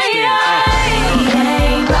dance, Yeah, let's yeah. dance.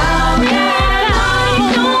 Ain't bound yet, I'm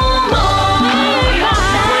no more.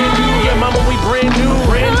 Yeah, mama, we brand new,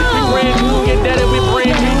 brand new, we brand new. Yeah, daddy, we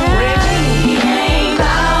brand new, brand new. Ain't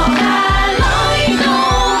bound that light no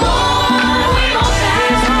more. We off that.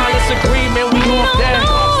 Hands high, let's agree, man, we off that.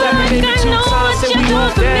 782 times, say we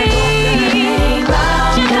off that. Ain't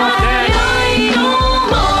bound that light no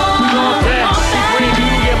more. We off that. We brand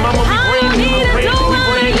new, yeah, mama, we brand new, brand new, we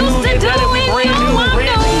brand new. Yeah, daddy, we brand new,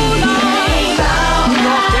 brand new. Ain't bound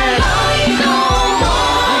that light no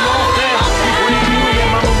more. We off that. We brand new, yeah,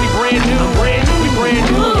 mama, we brand new, brand new, we brand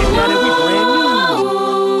new. Yeah, daddy, we brand new.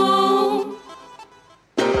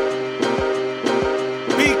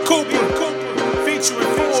 B. Cooper, featuring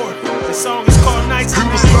Ford. The song is called It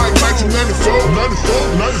 1994. was like 1994.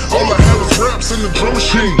 All I had was raps in the drum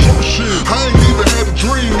machine. I ain't even had a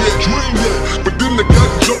dream yet. But then they got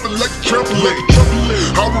jumping like a trampoline.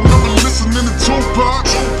 I remember listening to Tupac,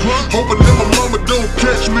 hoping that my mama don't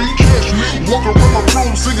catch me. Walk around my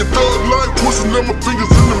room singing Thug Life, twisting up my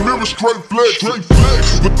fingers in the mirror, straight flex.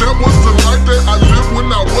 But that was the life that I lived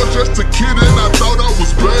when I was just a kid and I thought I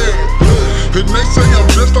was bad. And they say I'm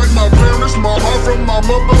just like my parents, my heart from my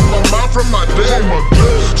mother, my mind from my dad.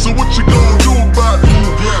 So what you gonna do about it?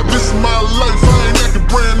 This is my life, I ain't acting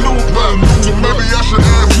brand new about it. So maybe I should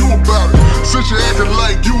ask you about it, since you acting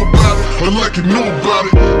like you about it, or like you knew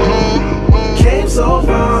about it. Came so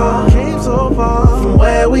far from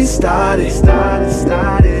where we started.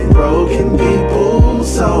 Broken people,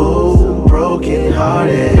 so broken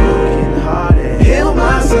hearted. Heal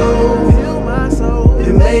my soul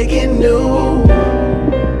and make it new.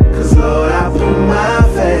 Cause Lord, I put my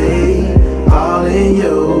faith all in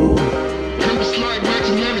you. It was like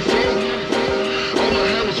 1994. All I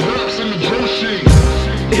had was raps in the drum machine.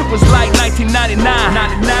 It was like 1999.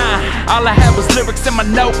 All I had was lyrics in my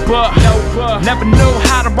notebook. Never knew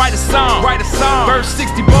how to write a song. Verse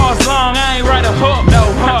 60 bars long, I ain't write a hook.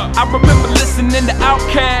 I remember listening to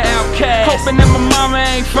Outkast, hoping that my mama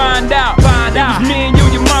ain't find out. It was me and you,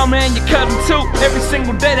 your mama and your cousin too. Every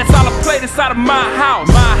single day, that's all I played inside of my house.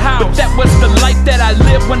 But that was the life that I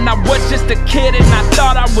lived when I was just a kid and I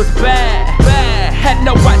thought I was bad. Had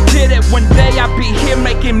no idea that one day I'd be here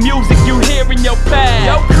making music you hear in your past.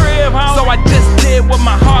 Your crib, homie. So I just did what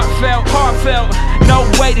my heart felt. No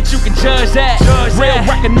way that you can judge that. Real,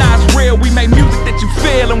 recognize real. We make music that you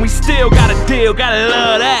feel, and we still got a deal. Gotta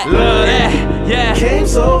love that. Yeah. Came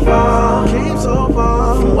so far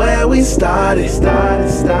from where we started.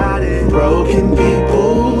 Broken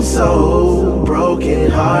people, so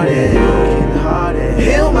broken hearted.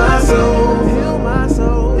 Heal my soul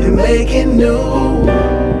and make it new.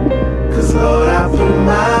 Cause Lord, I put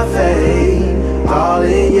my faith all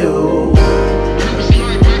in you.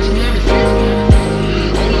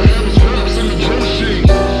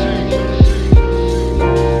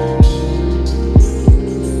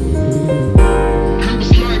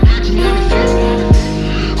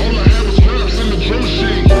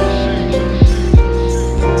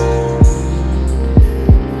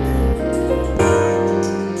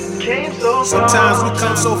 Sometimes we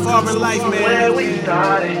come so far in life, man.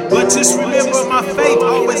 But just remember, my faith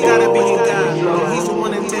always gotta be in God. He's the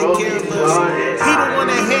one that takes care of us. He the one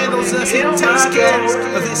that handles us. He takes care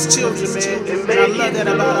of his children, man. And I love that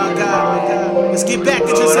about our God. Let's get back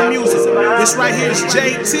into some music. This right here is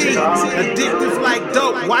JT, Addictive Like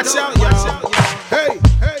Dope. Watch out, y'all. Hey.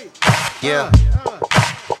 Yeah.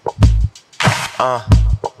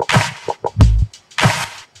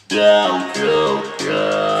 She pulled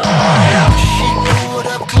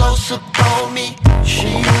up close upon me.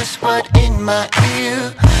 She whispered in my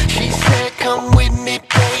ear. She said, come with me,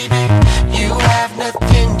 baby. You have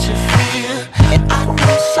nothing to fear. And I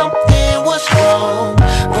knew something was wrong,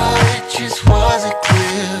 but it just wasn't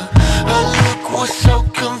clear. Her look was so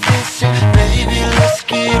convincing. Baby, let's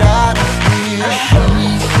get out of here.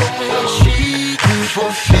 She said she could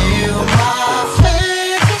fulfill my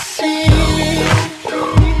fantasy.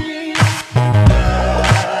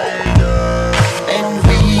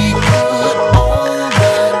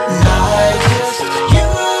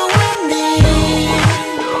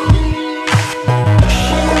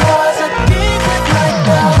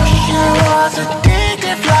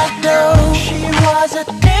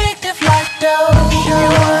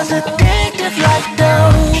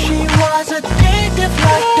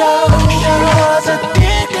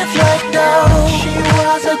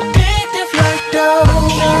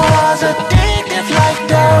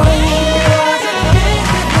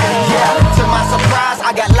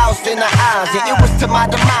 In her eyes, and it was to my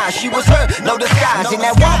demise. She was her, no disguise. And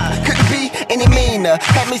that walk couldn't be any meaner.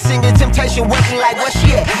 Had me singing Temptation, waiting like, where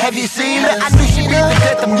she at? Have you seen her? I knew she beat the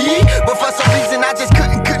death of me, but for some reason I just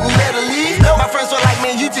couldn't let her leave. My friends were like,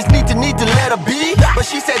 man, you just need to let her be. But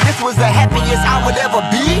she said this was the happiest I would ever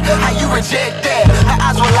be. How you reject that? Her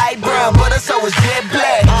eyes were light brown, but her soul was jet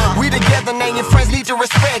black. We together, now your friends need to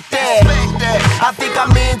respect that. I think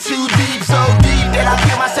I'm in too deep, so deep that I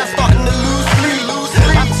feel myself starting to lose sleep.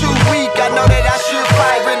 I'm too weak, I know that I should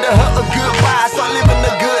fight. Render her a goodbye, start living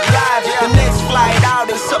a good life. The next flight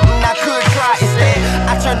out is something I could try. Instead,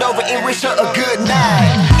 I turned over and wished her a good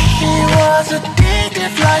night. She was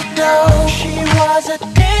addictive like dough. She was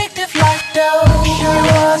addictive like dough. She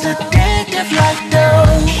was addictive like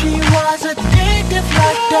dough. She was addictive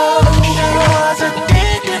like dough. She was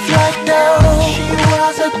addictive like dough. She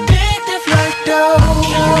was addictive like dough.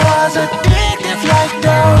 She was addictive like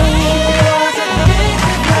dough.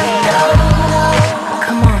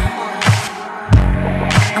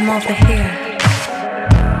 I'm over here.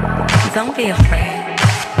 Don't be afraid.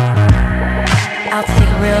 I'll take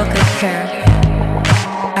real good care of you.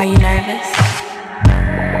 Are you nervous?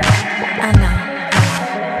 I know.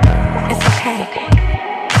 It's okay.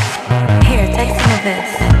 Here, take some of this.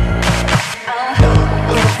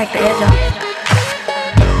 It'll take the edge off.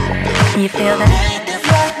 You feel that?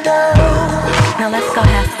 Now let's go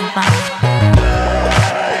have some fun.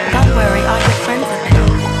 Don't worry, all your friends are there.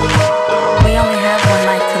 We only have one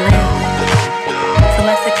life to live, so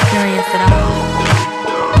let's experience it all.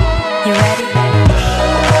 You ready?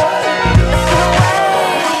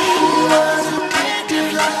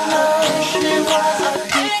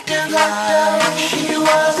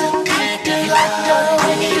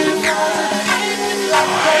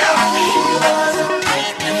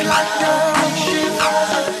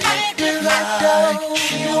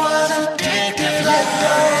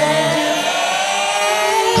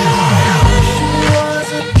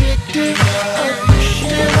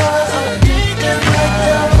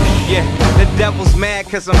 The devil's mad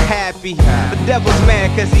cause I'm happy. The devil's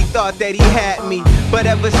mad cause he thought that he had me. But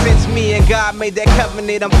ever since me and God made that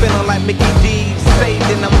covenant, I'm feeling like Mickey D's, saved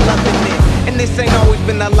and I'm loving it. And this ain't always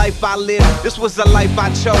been the life I lived, this was the life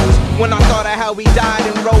I chose. When I thought of how he died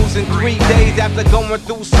and rose in 3 days after going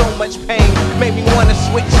through so much pain, made me wanna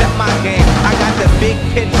switch up my game. I got the big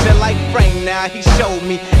picture like frame now. He showed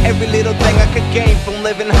me every little thing I could gain from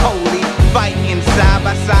living holy, fighting side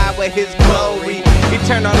by side with his glory.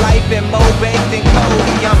 Eternal life and more baked than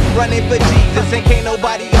Cody. I'm running for Jesus and can't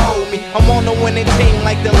nobody hold me. I'm on the winning team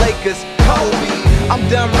like the Lakers, Kobe. I'm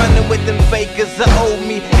done running with them fakers that owe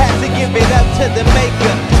me. Had to give it up to the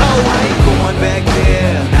maker. Oh, I ain't going back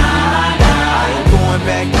there. I ain't going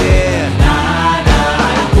back there.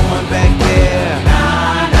 I ain't going back there.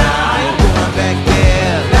 I ain't going back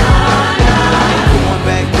there. I ain't going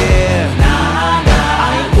back there.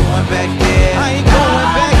 I ain't going back there. I ain't going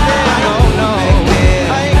back there. Oh no.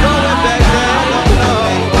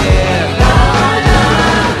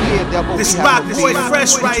 This rock boy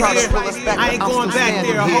fresh right here. I ain't going back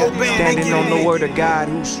there. A whole band. Standing on the word of God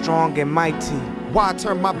who's strong and mighty. Why I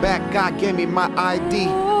turn my back? God gave me my ID.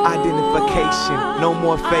 Identification, no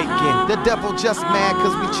more faking. The devil just mad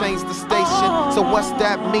cause we changed the station. So what's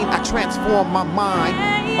that mean? I transform my mind.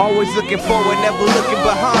 Always looking forward, never looking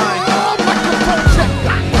behind. Like a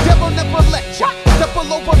projector, devil never let ya step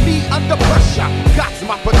all over me under pressure. God's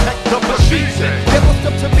my protector, but she's it. Devil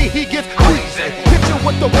step to me, he gets queasy. Hit you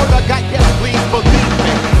with the word I got, yes please believe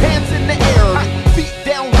me. Hands in the air, feet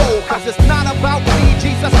down low, cause it's not about me.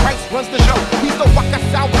 Jesus Christ runs the show. He's the rock of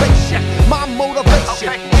salvation, my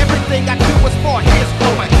motivation. Everything I do is for his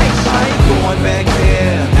glory.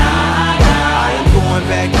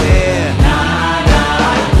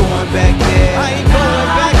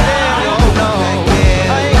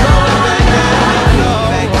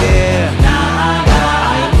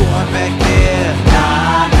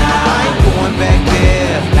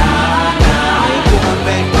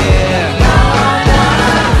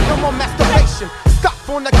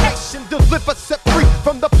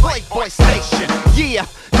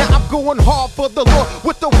 for the Lord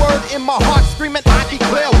with the word in my heart, screaming, I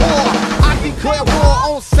declare war. I declare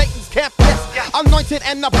war on Satan's camp, yes. Anointed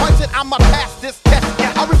and appointed, I'ma pass this test.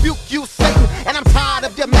 I rebuke you, Satan, and I'm tired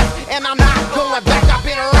of your mess, and I'm not going back. I've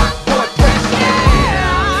been rock for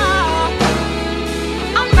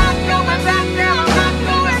I'm not going back there. I'm not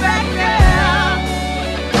going back there.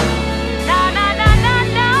 No, no, no, no,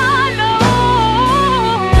 no, no.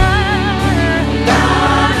 No,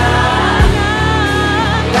 no, no, no,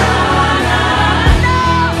 no,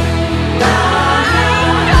 no. I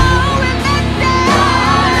ain't going back there.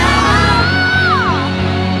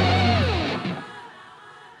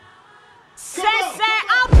 Say,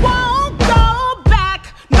 I won't go back.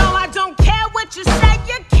 No, I don't care what you say.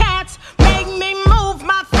 You can't make me move.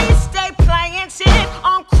 My feet stay planted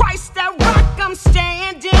on Christ, that rock I'm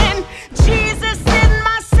standing. Jesus is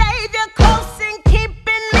my savior, close and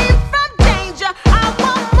keeping me from danger. I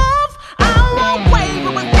won't move, I won't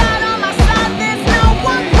waver. With God on my side, there's no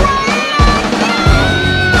one greater.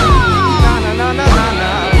 Nah, nah, nah, nah,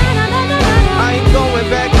 nah. I ain't going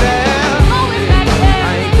back there.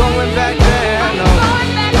 I ain't going back there, no.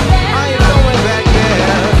 I ain't going back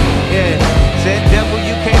there. Yeah. Said devil,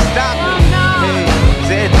 you can't stop me. Hey.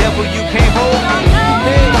 Said devil, you can't hold me.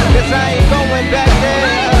 Hey. 'Cause I ain't going back there.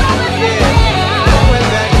 Yeah. Going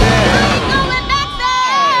back there.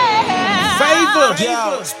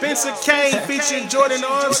 Favor, Spencer Kane featuring Jordan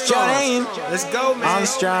Armstrong. Let's go, man.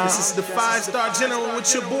 Armstrong. This is the 5-star general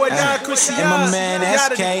with your boy Don Christi. And my man Yadah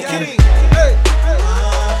Da SK and King. Hey.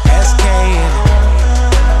 SK and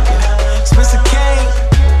Spencer K.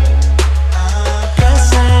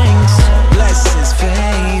 Blessings, blessings,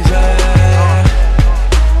 favor.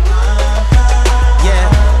 Yeah,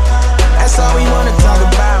 that's all we wanna talk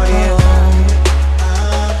about here.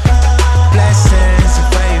 Blessings and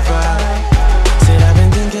favor. Said I've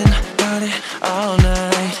been thinking about it all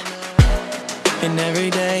night and every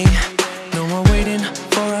day. No more waiting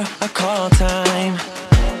for a call time.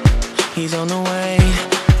 He's on the way.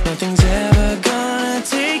 Nothing's ever gonna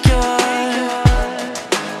take your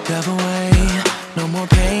love away. No more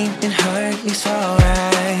pain and hurt, it's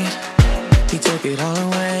alright. He took it all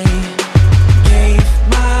away. Gave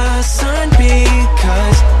my son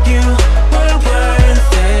because you were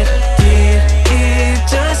worth it. Did it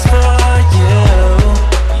just for you.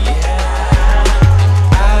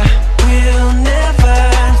 I will never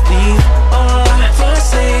leave or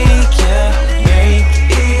forsake you. Make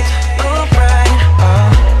it alright,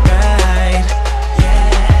 alright.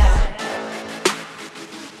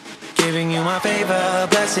 Giving you my favor,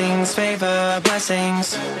 blessings, favor,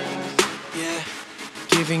 blessings. Yeah.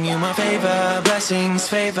 Giving you my favor, blessings,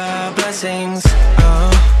 favor, blessings.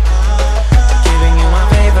 Oh. Giving you my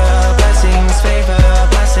favor, blessings, favor,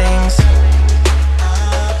 blessings.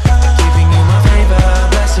 Giving you my favor,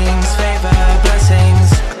 blessings, favor, blessings.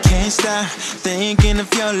 I can't stop thinking of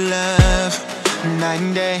your love, night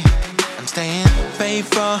and day. I'm staying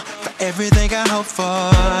faithful for everything I hope for.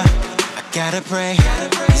 I gotta pray.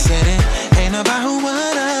 He said it ain't about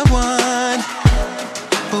what I want,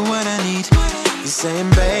 but what I need. He's saying,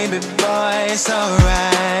 baby boy, it's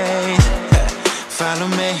alright. Follow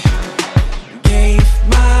me. Gave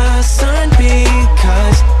my son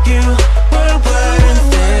because you were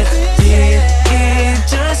worth it. Did it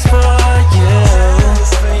just for you.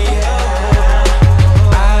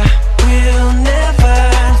 I will never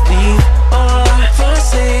leave or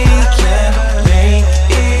forsake you. Make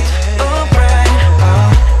it alright,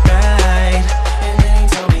 alright. And then he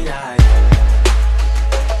told me that.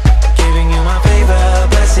 Giving you my favor,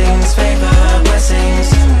 blessings, favor, blessings.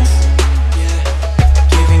 Yeah.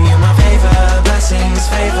 Giving you my favor, blessings,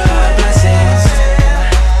 favor, blessings.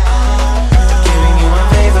 Giving you my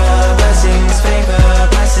favor, blessings, favor,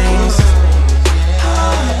 blessings.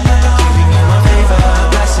 Giving you my favor,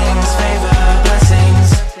 blessings, favor, blessings.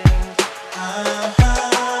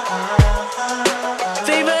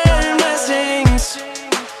 Favor and blessings.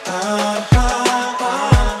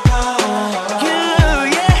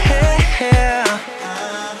 Yeah.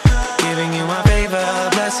 Giving you my favor,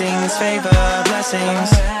 blessings, favor, blessings.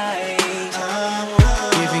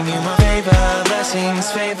 Giving you my favor,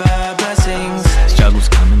 blessings, favor, blessings. Struggles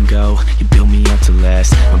come and go, you build me up to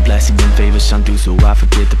last. When blessings and favors shine through, so I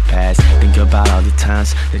forget the past. Think about all the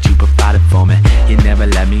times that you provided for me. You never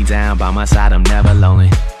let me down, by my side I'm never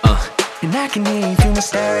lonely. And I can hear you through my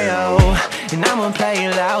stereo, and I'm gonna play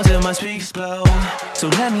it loud till my speakers blow. So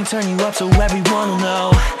let me turn you up so everyone will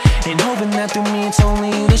know, and hoping that through me it's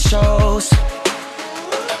only the shows.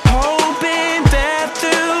 Hoping that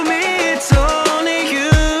through me it's only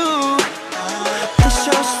you. The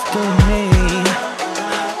show's through me.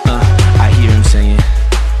 I hear him saying,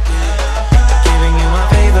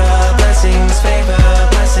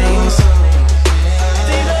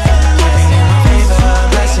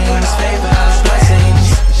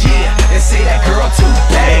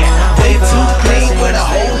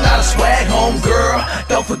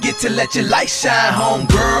 let your light shine, home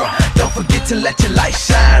girl. Don't forget to let your light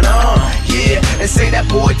shine on, yeah. And say that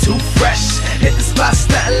boy too fresh. Hit the spot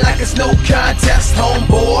stunting like it's no contest,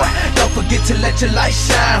 homeboy. Don't forget to let your light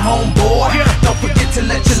shine, homeboy. Don't forget to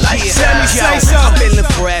let your light shine. I'm feeling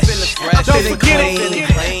fresh, I'm feeling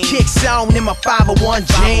clean. Kicks on in my 501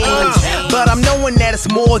 jeans, but I'm knowing that it's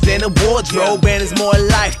more than a wardrobe, and it's more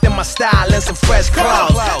life than my style and some fresh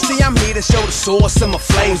clothes. See, I'm here to show the source of my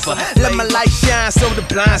flavor. Let my light shine so the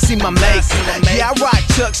blind see my maker. Yeah, I rock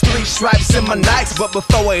Chucks, 3 stripes in my Nikes, but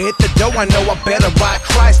before I hit the door, I know I better rock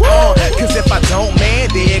Christ on. Cause if I don't, man,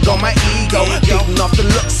 there go my ego. Beating off the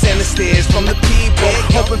looks and the stares from the people,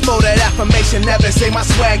 hoping for that affirmation, never say my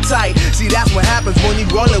swag tight. See, that's what happens when you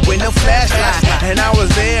rollin' with no flashlight. And I was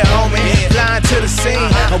there, homie, blind to the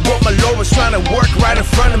scene of what my Lord was trying to work right in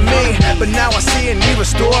front of me. But now I see and he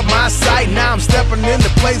restored my sight. Now I'm stepping into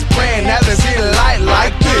place praying as I see the light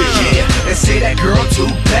like this. Yeah, and see that girl too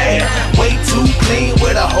bad, way too clean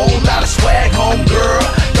with a whole lot of swag, home girl.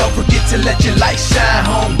 Don't forget to let your light shine,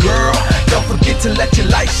 home girl. Don't forget to let your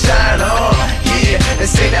light shine on, yeah. And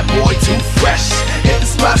say that boy too fresh. Hit the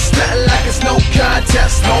spot stunting like it's no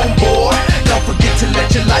contest, homeboy. Don't forget to let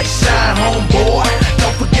your light shine, homeboy.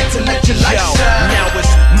 Don't forget to let your light shine. Now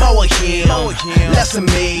it's more of him, less of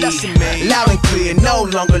me. Loud and clear, no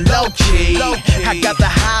longer low key. I got the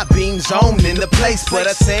high beams on in the place, but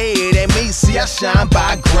I say it ain't me. See, I shine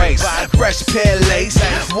by grace. Fresh pair of lace,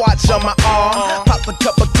 watch on my arm. Pop a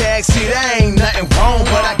couple tags, see there ain't nothing wrong,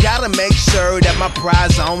 but I gotta make sure that my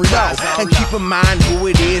pride's on low, and keep in mind who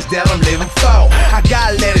it is that I'm living for. I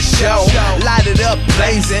gotta let it show, light it up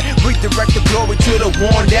blazing, redirect the glory to the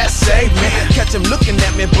one that saved me. Catch them looking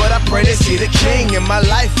at me, but I pray they see the king in my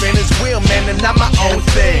life and his will, man, and not my own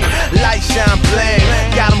thing. Light shine bling,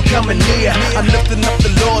 got them coming near. I'm lifting up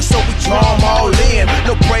the Lord, so we draw them all in.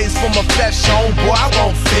 No praise for my flesh, homeboy, I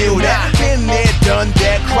won't feel that. Been there, done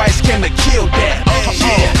that, Christ came to kill that.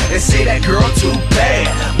 Yeah, and see that girl too bad,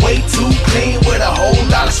 way too clean with a whole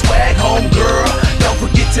lot of swag, home girl. Don't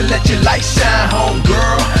forget to let your light shine, home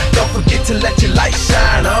girl. Don't forget to let your light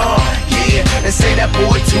shine on, yeah. And say that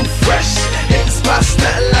boy too fresh. Hit the spot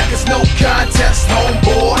stunting like it's no contest,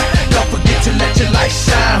 homeboy. Don't forget to let your light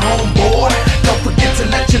shine, homeboy. Don't forget to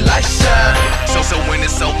let your light shine. So when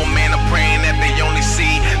it's over, man, I'm praying that they only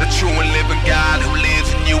see the true and living God who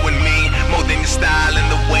lives in you and me. More than your style and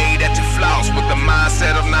the way that you floss, with the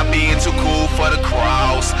mindset of not being too cool for the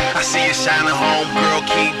cross. I see you shining, home girl,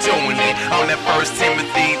 keep doing it. On that 1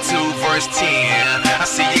 Timothy 2 verse 10, I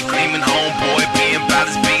see you gleaming, homeboy, being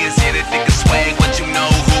about as big as you. They think it's swag, but you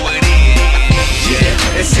know who it is.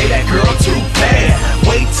 Yeah, and say that girl too bad,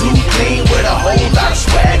 way too clean with a whole lot of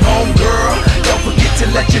swag, home girl. Don't forget to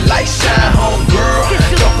let your light shine, home girl.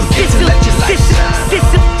 Don't forget to let your light shine.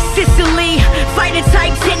 Sicily, fighting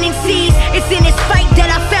type tendencies. It's in this fight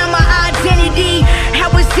that I found my identity.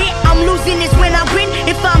 How is it I'm losing this when I win?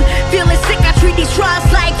 If I'm feeling sick, I treat these trials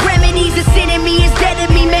like remedies. The sin in me is dead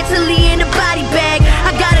in me, mentally in a body bag.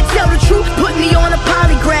 I gotta tell the truth, put me on a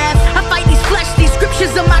polygraph. I fight these flesh, these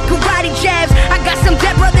scriptures are my karate jabs. I got some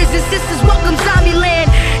dead brothers and sisters, welcome zombie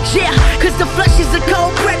land. Yeah, cause the flesh is a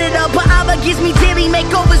cold predator, but Abba gives me daily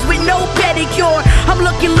makeovers with no pedicure. I'm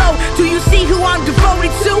looking low, do you see who I'm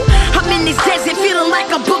devoted to? I'm in this desert feeling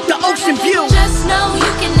like I booked the ocean view. Just know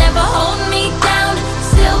you can never hold me down.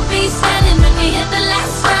 Still be standing when we hit the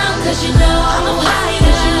last round. Cause you know I'm a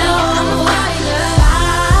fighter. Cause you know I'm a fighter.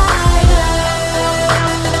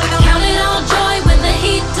 Count it all joy when the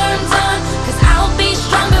heat turns on. Cause I'll be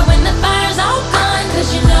stronger when the fire's all gone.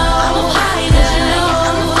 Cause you know I'm a fighter. Cause you know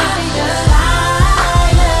I'm a fighter.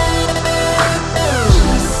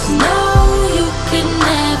 Just know you can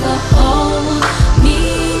never hold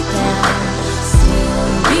me down. Still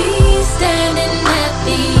be standing at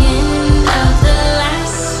the end of the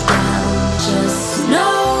last round. Just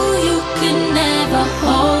know you can never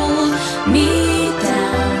hold me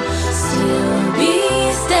down. Still be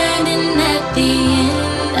standing at the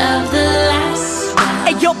end of the last round.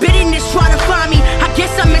 Hey yo, bitterness try to find me. I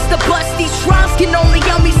guess I missed the bus. These trials can only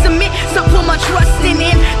help me submit. So put my trust in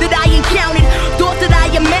him that I encountered. Thought that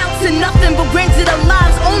I amount to nothing, but rented our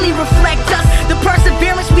lives only reflect us. The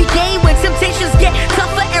perseverance we gain when temptations get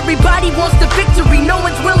tougher. Everybody wants the victory, no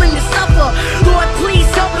one's willing to suffer. Lord, please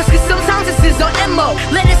help us, cause sometimes this is our MO.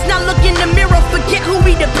 Let us not look in the mirror, forget who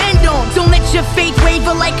we depend on. Don't let your faith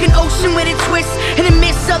waver like an ocean with a twist. In the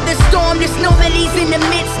midst of the storm, just know that he's in the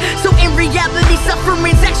midst. So in reality,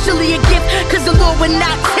 suffering's actually a gift. Cause the Lord will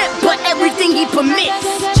not tempt, but everything he permits.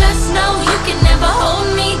 Just know you can never hold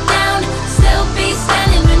me down. Still be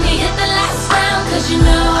standing when we hit the last round. Cause you know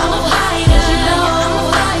I'm a fighter. Cause you know I'm a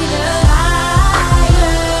fighter.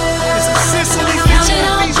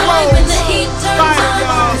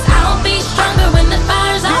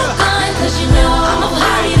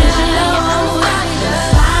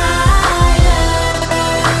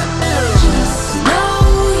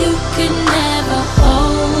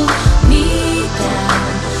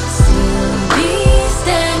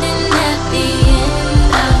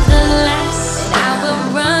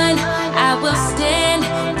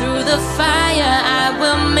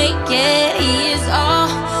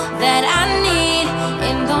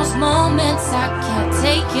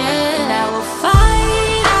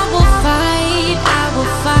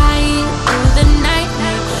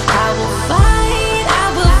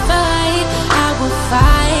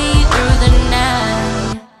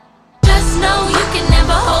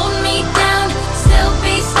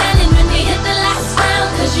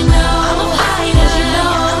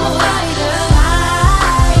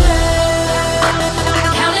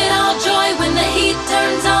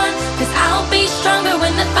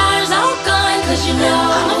 know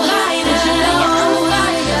I'm a fighter. I'm a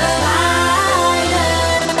fighter.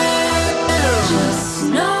 Just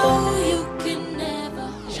know you can never.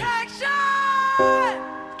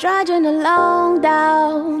 Driving along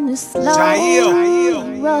down the slow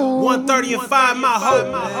road. 130 and 5 my hope.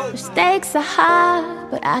 The stakes are high,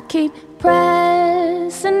 but I keep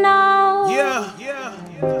pressing on. Yeah.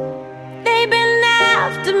 They've been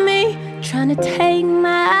after me, trying to take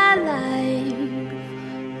my life.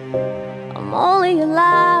 I'm only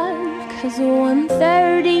alive 'cause of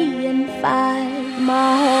 130 and 5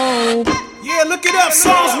 my hope. Yeah, look it up,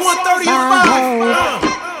 Psalms 130 and 5.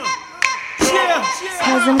 Yeah.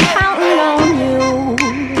 'Cause I'm counting on you,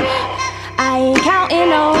 I ain't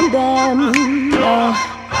counting on them, no.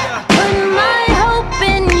 Putting my hope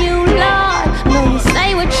in you, Lord. Know you say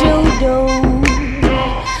what you do,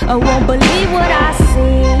 I won't believe what I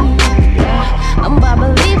see, I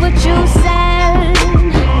believe what you said.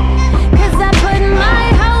 'Cause I put my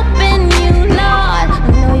hope in you, Lord. I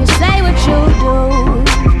know you say what you do,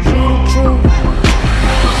 true.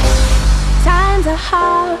 Times are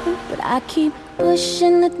hard, but I keep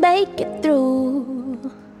pushing to make it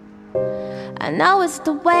through. I know it's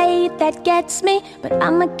the weight that gets me, but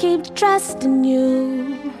I'ma keep trusting you.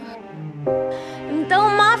 And though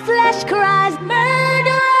my flesh cries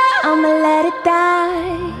murder, I'ma let it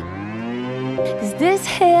die. 'Cause this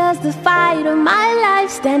here's the fight of my life,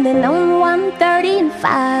 standing on 130 and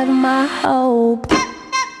 5. My hope,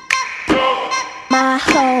 my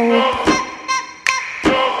hope.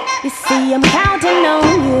 You see, I'm counting on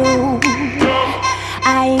you,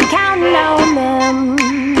 I ain't counting on them,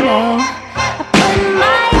 no. I put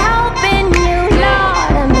my hope in you,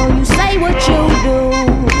 Lord. I know you say what you do,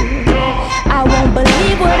 I won't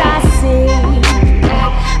believe what I see,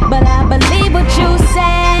 but I believe what you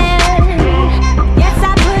said. Yes,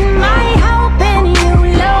 I put my hope in you,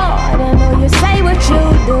 Lord. I know you say what you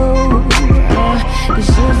do, 'cause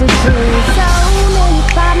you're the truth. So many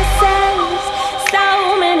promises, so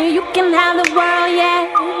many, you can have the world,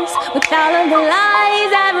 yes. With all of the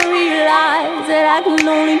lies, I've realized that I can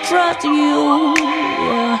only trust you,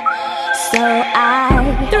 yeah. So I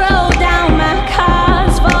throw down my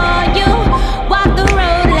cards for you, walk the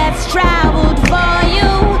road less traveled for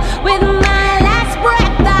you. With my last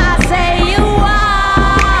breath I say you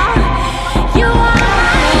are.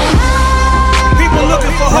 People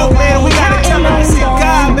looking for hope, man. We gotta tell them it's in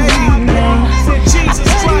God, baby. It's in Jesus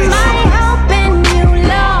Christ. My hope in you,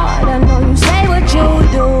 Lord. I know you say what you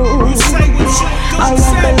do, You say what you do. I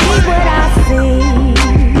won't believe what I see,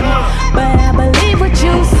 but I believe what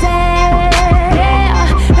you said.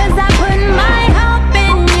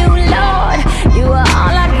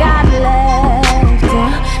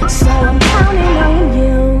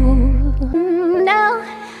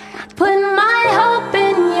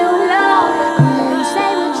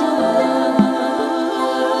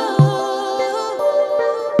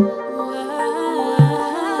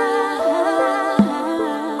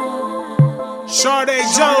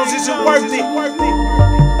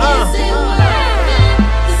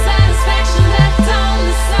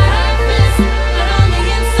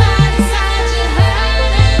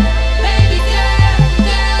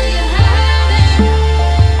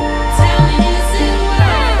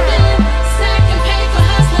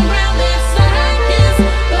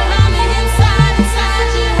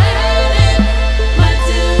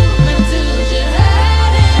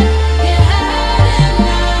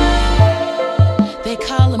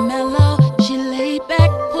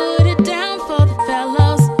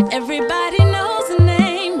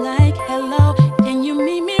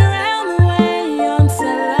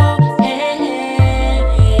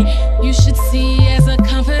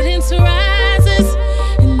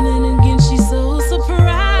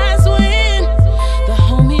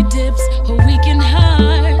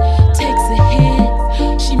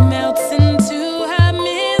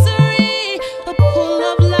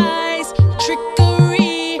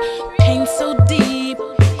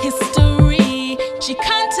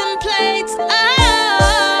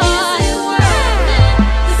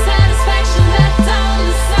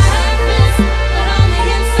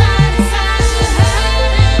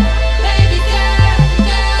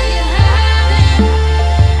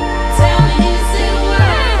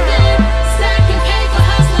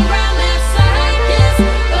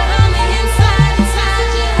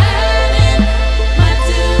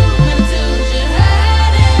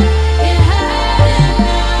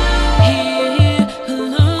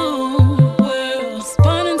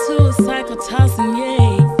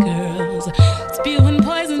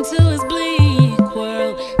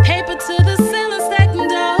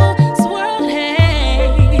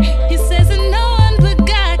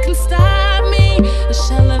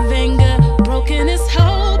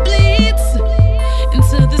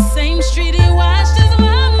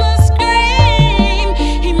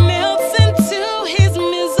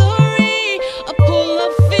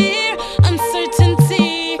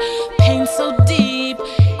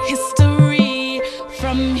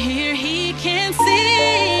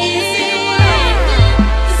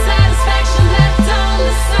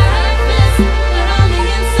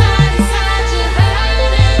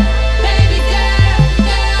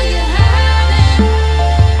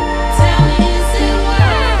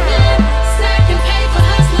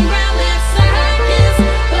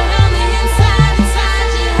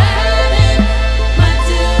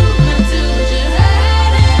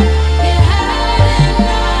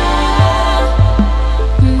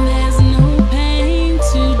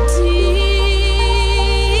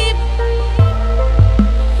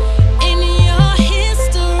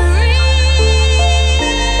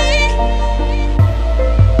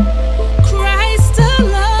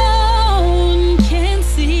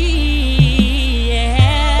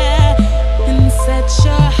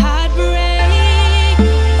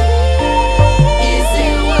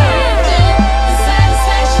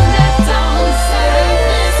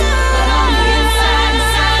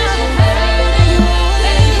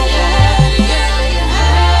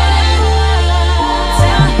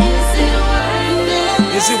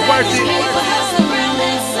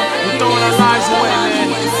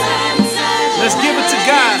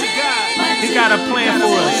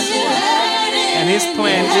 his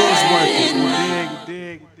plan is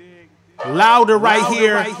working. Louder right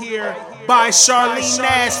here by Charlene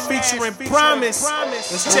Nash featuring Promise.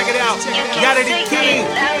 Let's check it out. Yadah Da King,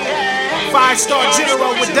 5-star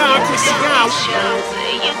general with Don Christi.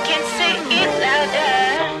 You can say it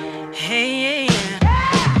louder. Hey,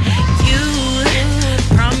 you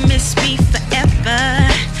promised me forever.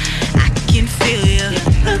 I can feel you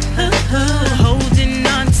holding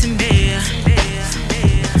on to me.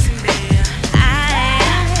 I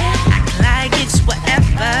act like it's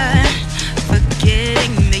whatever,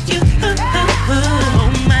 forgetting that you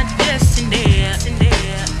hold my destiny.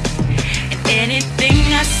 And anything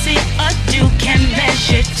I say or do can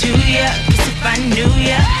measure to you. 'Cause if I knew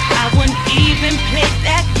you, I wouldn't even play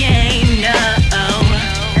that game, no.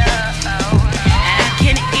 I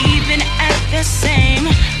can't even act the same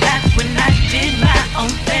like when I did my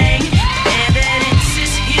own thing. Evidence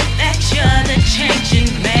is here that you're the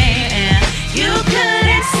changing man. You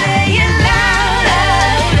couldn't say it louder.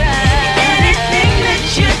 Anything that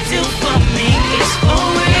you do for me is for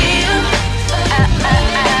real.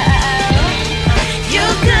 You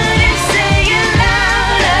couldn't say it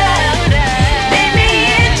louder. Maybe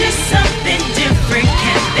it's just something different.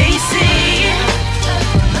 Can't they see?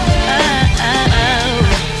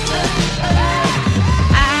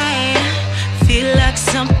 I feel like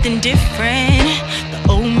something different. The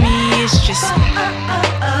old me is just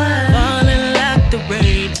falling like the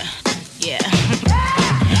rain. Yeah.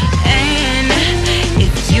 And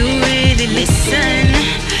if you really listen,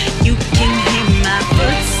 you can hear my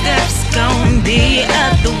footsteps going the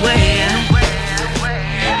other way.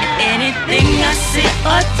 Anything I say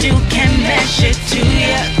or do can measure to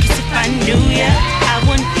you. 'Cause if I knew you, I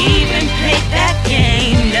wouldn't even play that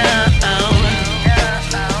game, no.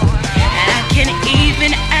 And I can't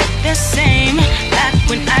even act the same like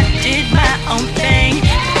when I did my own thing.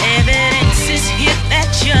 Evidence is here that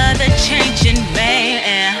you're the changing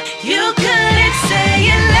man. You couldn't say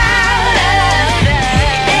it louder.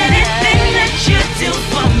 Anything that you do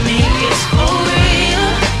for me is for real.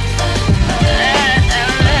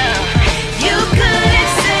 You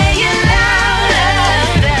couldn't say it louder.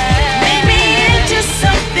 Maybe it's just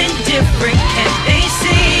something different. Can't they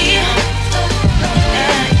see?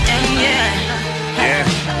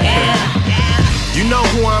 You know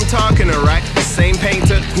who I'm talking to, right? The same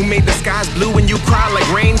painter who made the skies blue and you cry like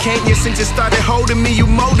rain. Can't you? Since you started holding me, you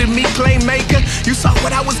molded me, playmaker. You saw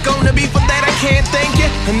what I was gonna be, for that I can't thank you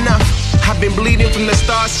enough. I've been bleeding from the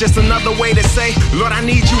stars, just another way to say, Lord, I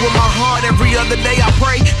need you in my heart. Every other day I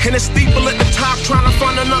pray, in a steeple at the top, trying to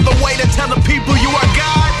find another way to tell the people you are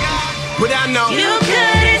God. But I know you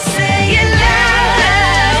couldn't say it louder.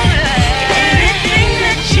 Anything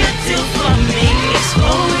that you do for me is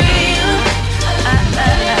for real.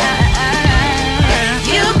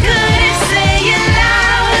 You couldn't say it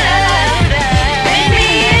louder. Maybe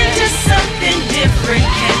it's just something different.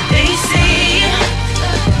 Can't they see?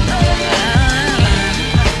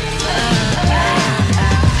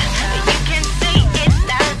 You can say it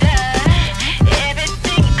louder.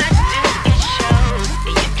 Everything I do, it shows.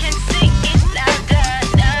 You can say it louder.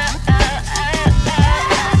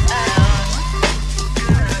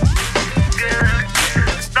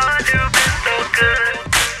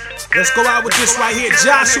 Let's go out with this right here,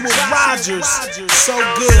 Joshua Rogers. So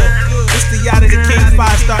good. It's the Yadah Da King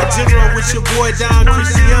 5-star general with your boy Don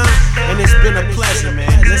Christi, and it's been a pleasure,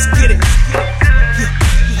 man. Let's get it.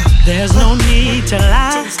 There's no need to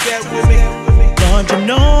lie. Lord, you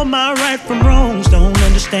know my right from wrongs. Don't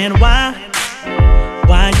understand why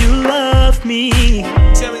you love me.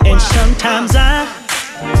 And sometimes I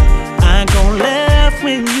go left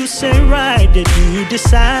when you say right. Did you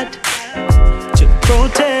decide to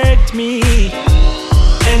protect me?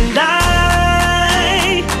 And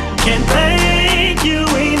I can't thank you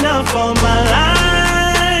enough for my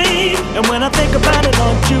life. And when I think about it,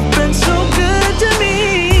 Lord, you've been so good to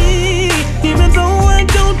me. Even though I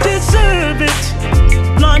don't deserve it,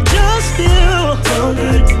 Lord, you're still so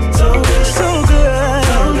good, so good, so good,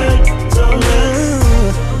 so good, so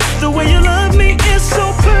good. The way you love me is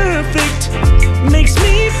so perfect, makes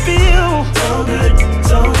me feel so good,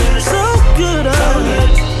 so good, so good,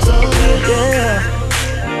 so good, yeah.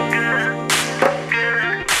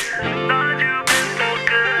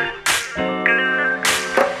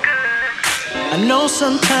 I know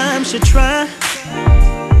sometimes you try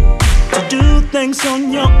to do things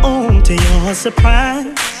on your own to your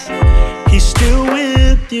surprise. He's still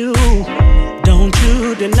with you, don't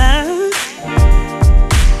you deny.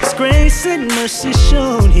 His grace and mercy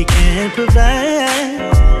shown, he can provide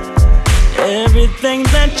everything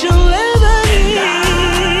that you'll ever need.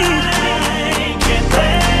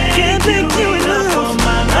 Can't thank you enough.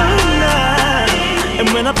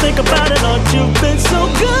 about it, Lord, you've been so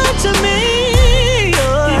good to me.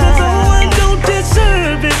 Even though I don't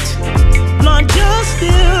deserve it, Lord, you're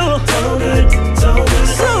still so good, so good,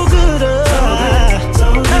 so good.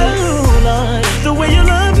 Oh, Lord, the way you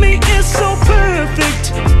love me is so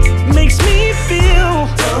perfect, makes me feel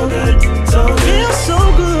so good, so good, feel so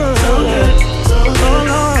good. Oh,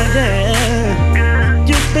 Lord, yeah,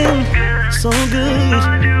 you've been so good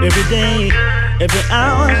every day, every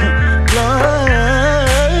hour, Lord.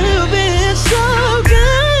 You've been so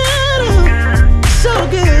good, so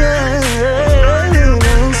good,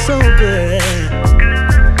 so good.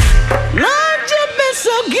 Lord, you've been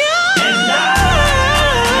so good.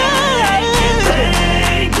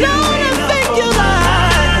 And I thank you, Lord.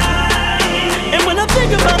 And when I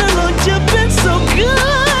think about it, Lord, you've been so good.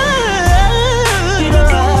 Even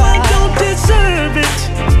though I don't deserve it,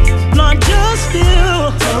 Lord, you're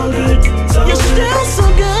still so good. You're still so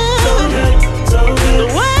good. The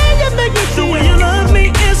way you make me feel, the way you love me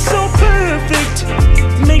is so perfect.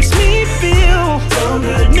 Makes me feel so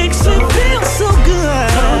good. Makes me feel so good.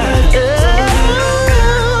 Oh,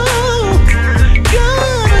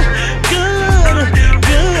 good, good,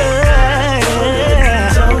 good.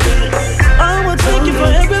 I want to thank you for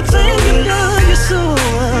everything you've done. You're so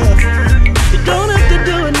you don't have to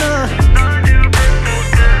do it now.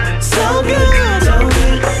 So good.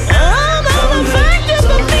 Oh, thank you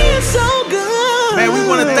for being so good. Man, we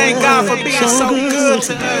want to thank God for being so good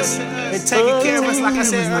to us and taking care of us, like I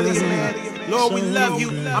said earlier, man. Lord, we love you.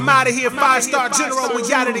 I'm out of here. 5-star General with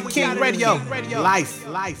Yadah Da King Radio.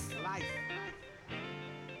 Life.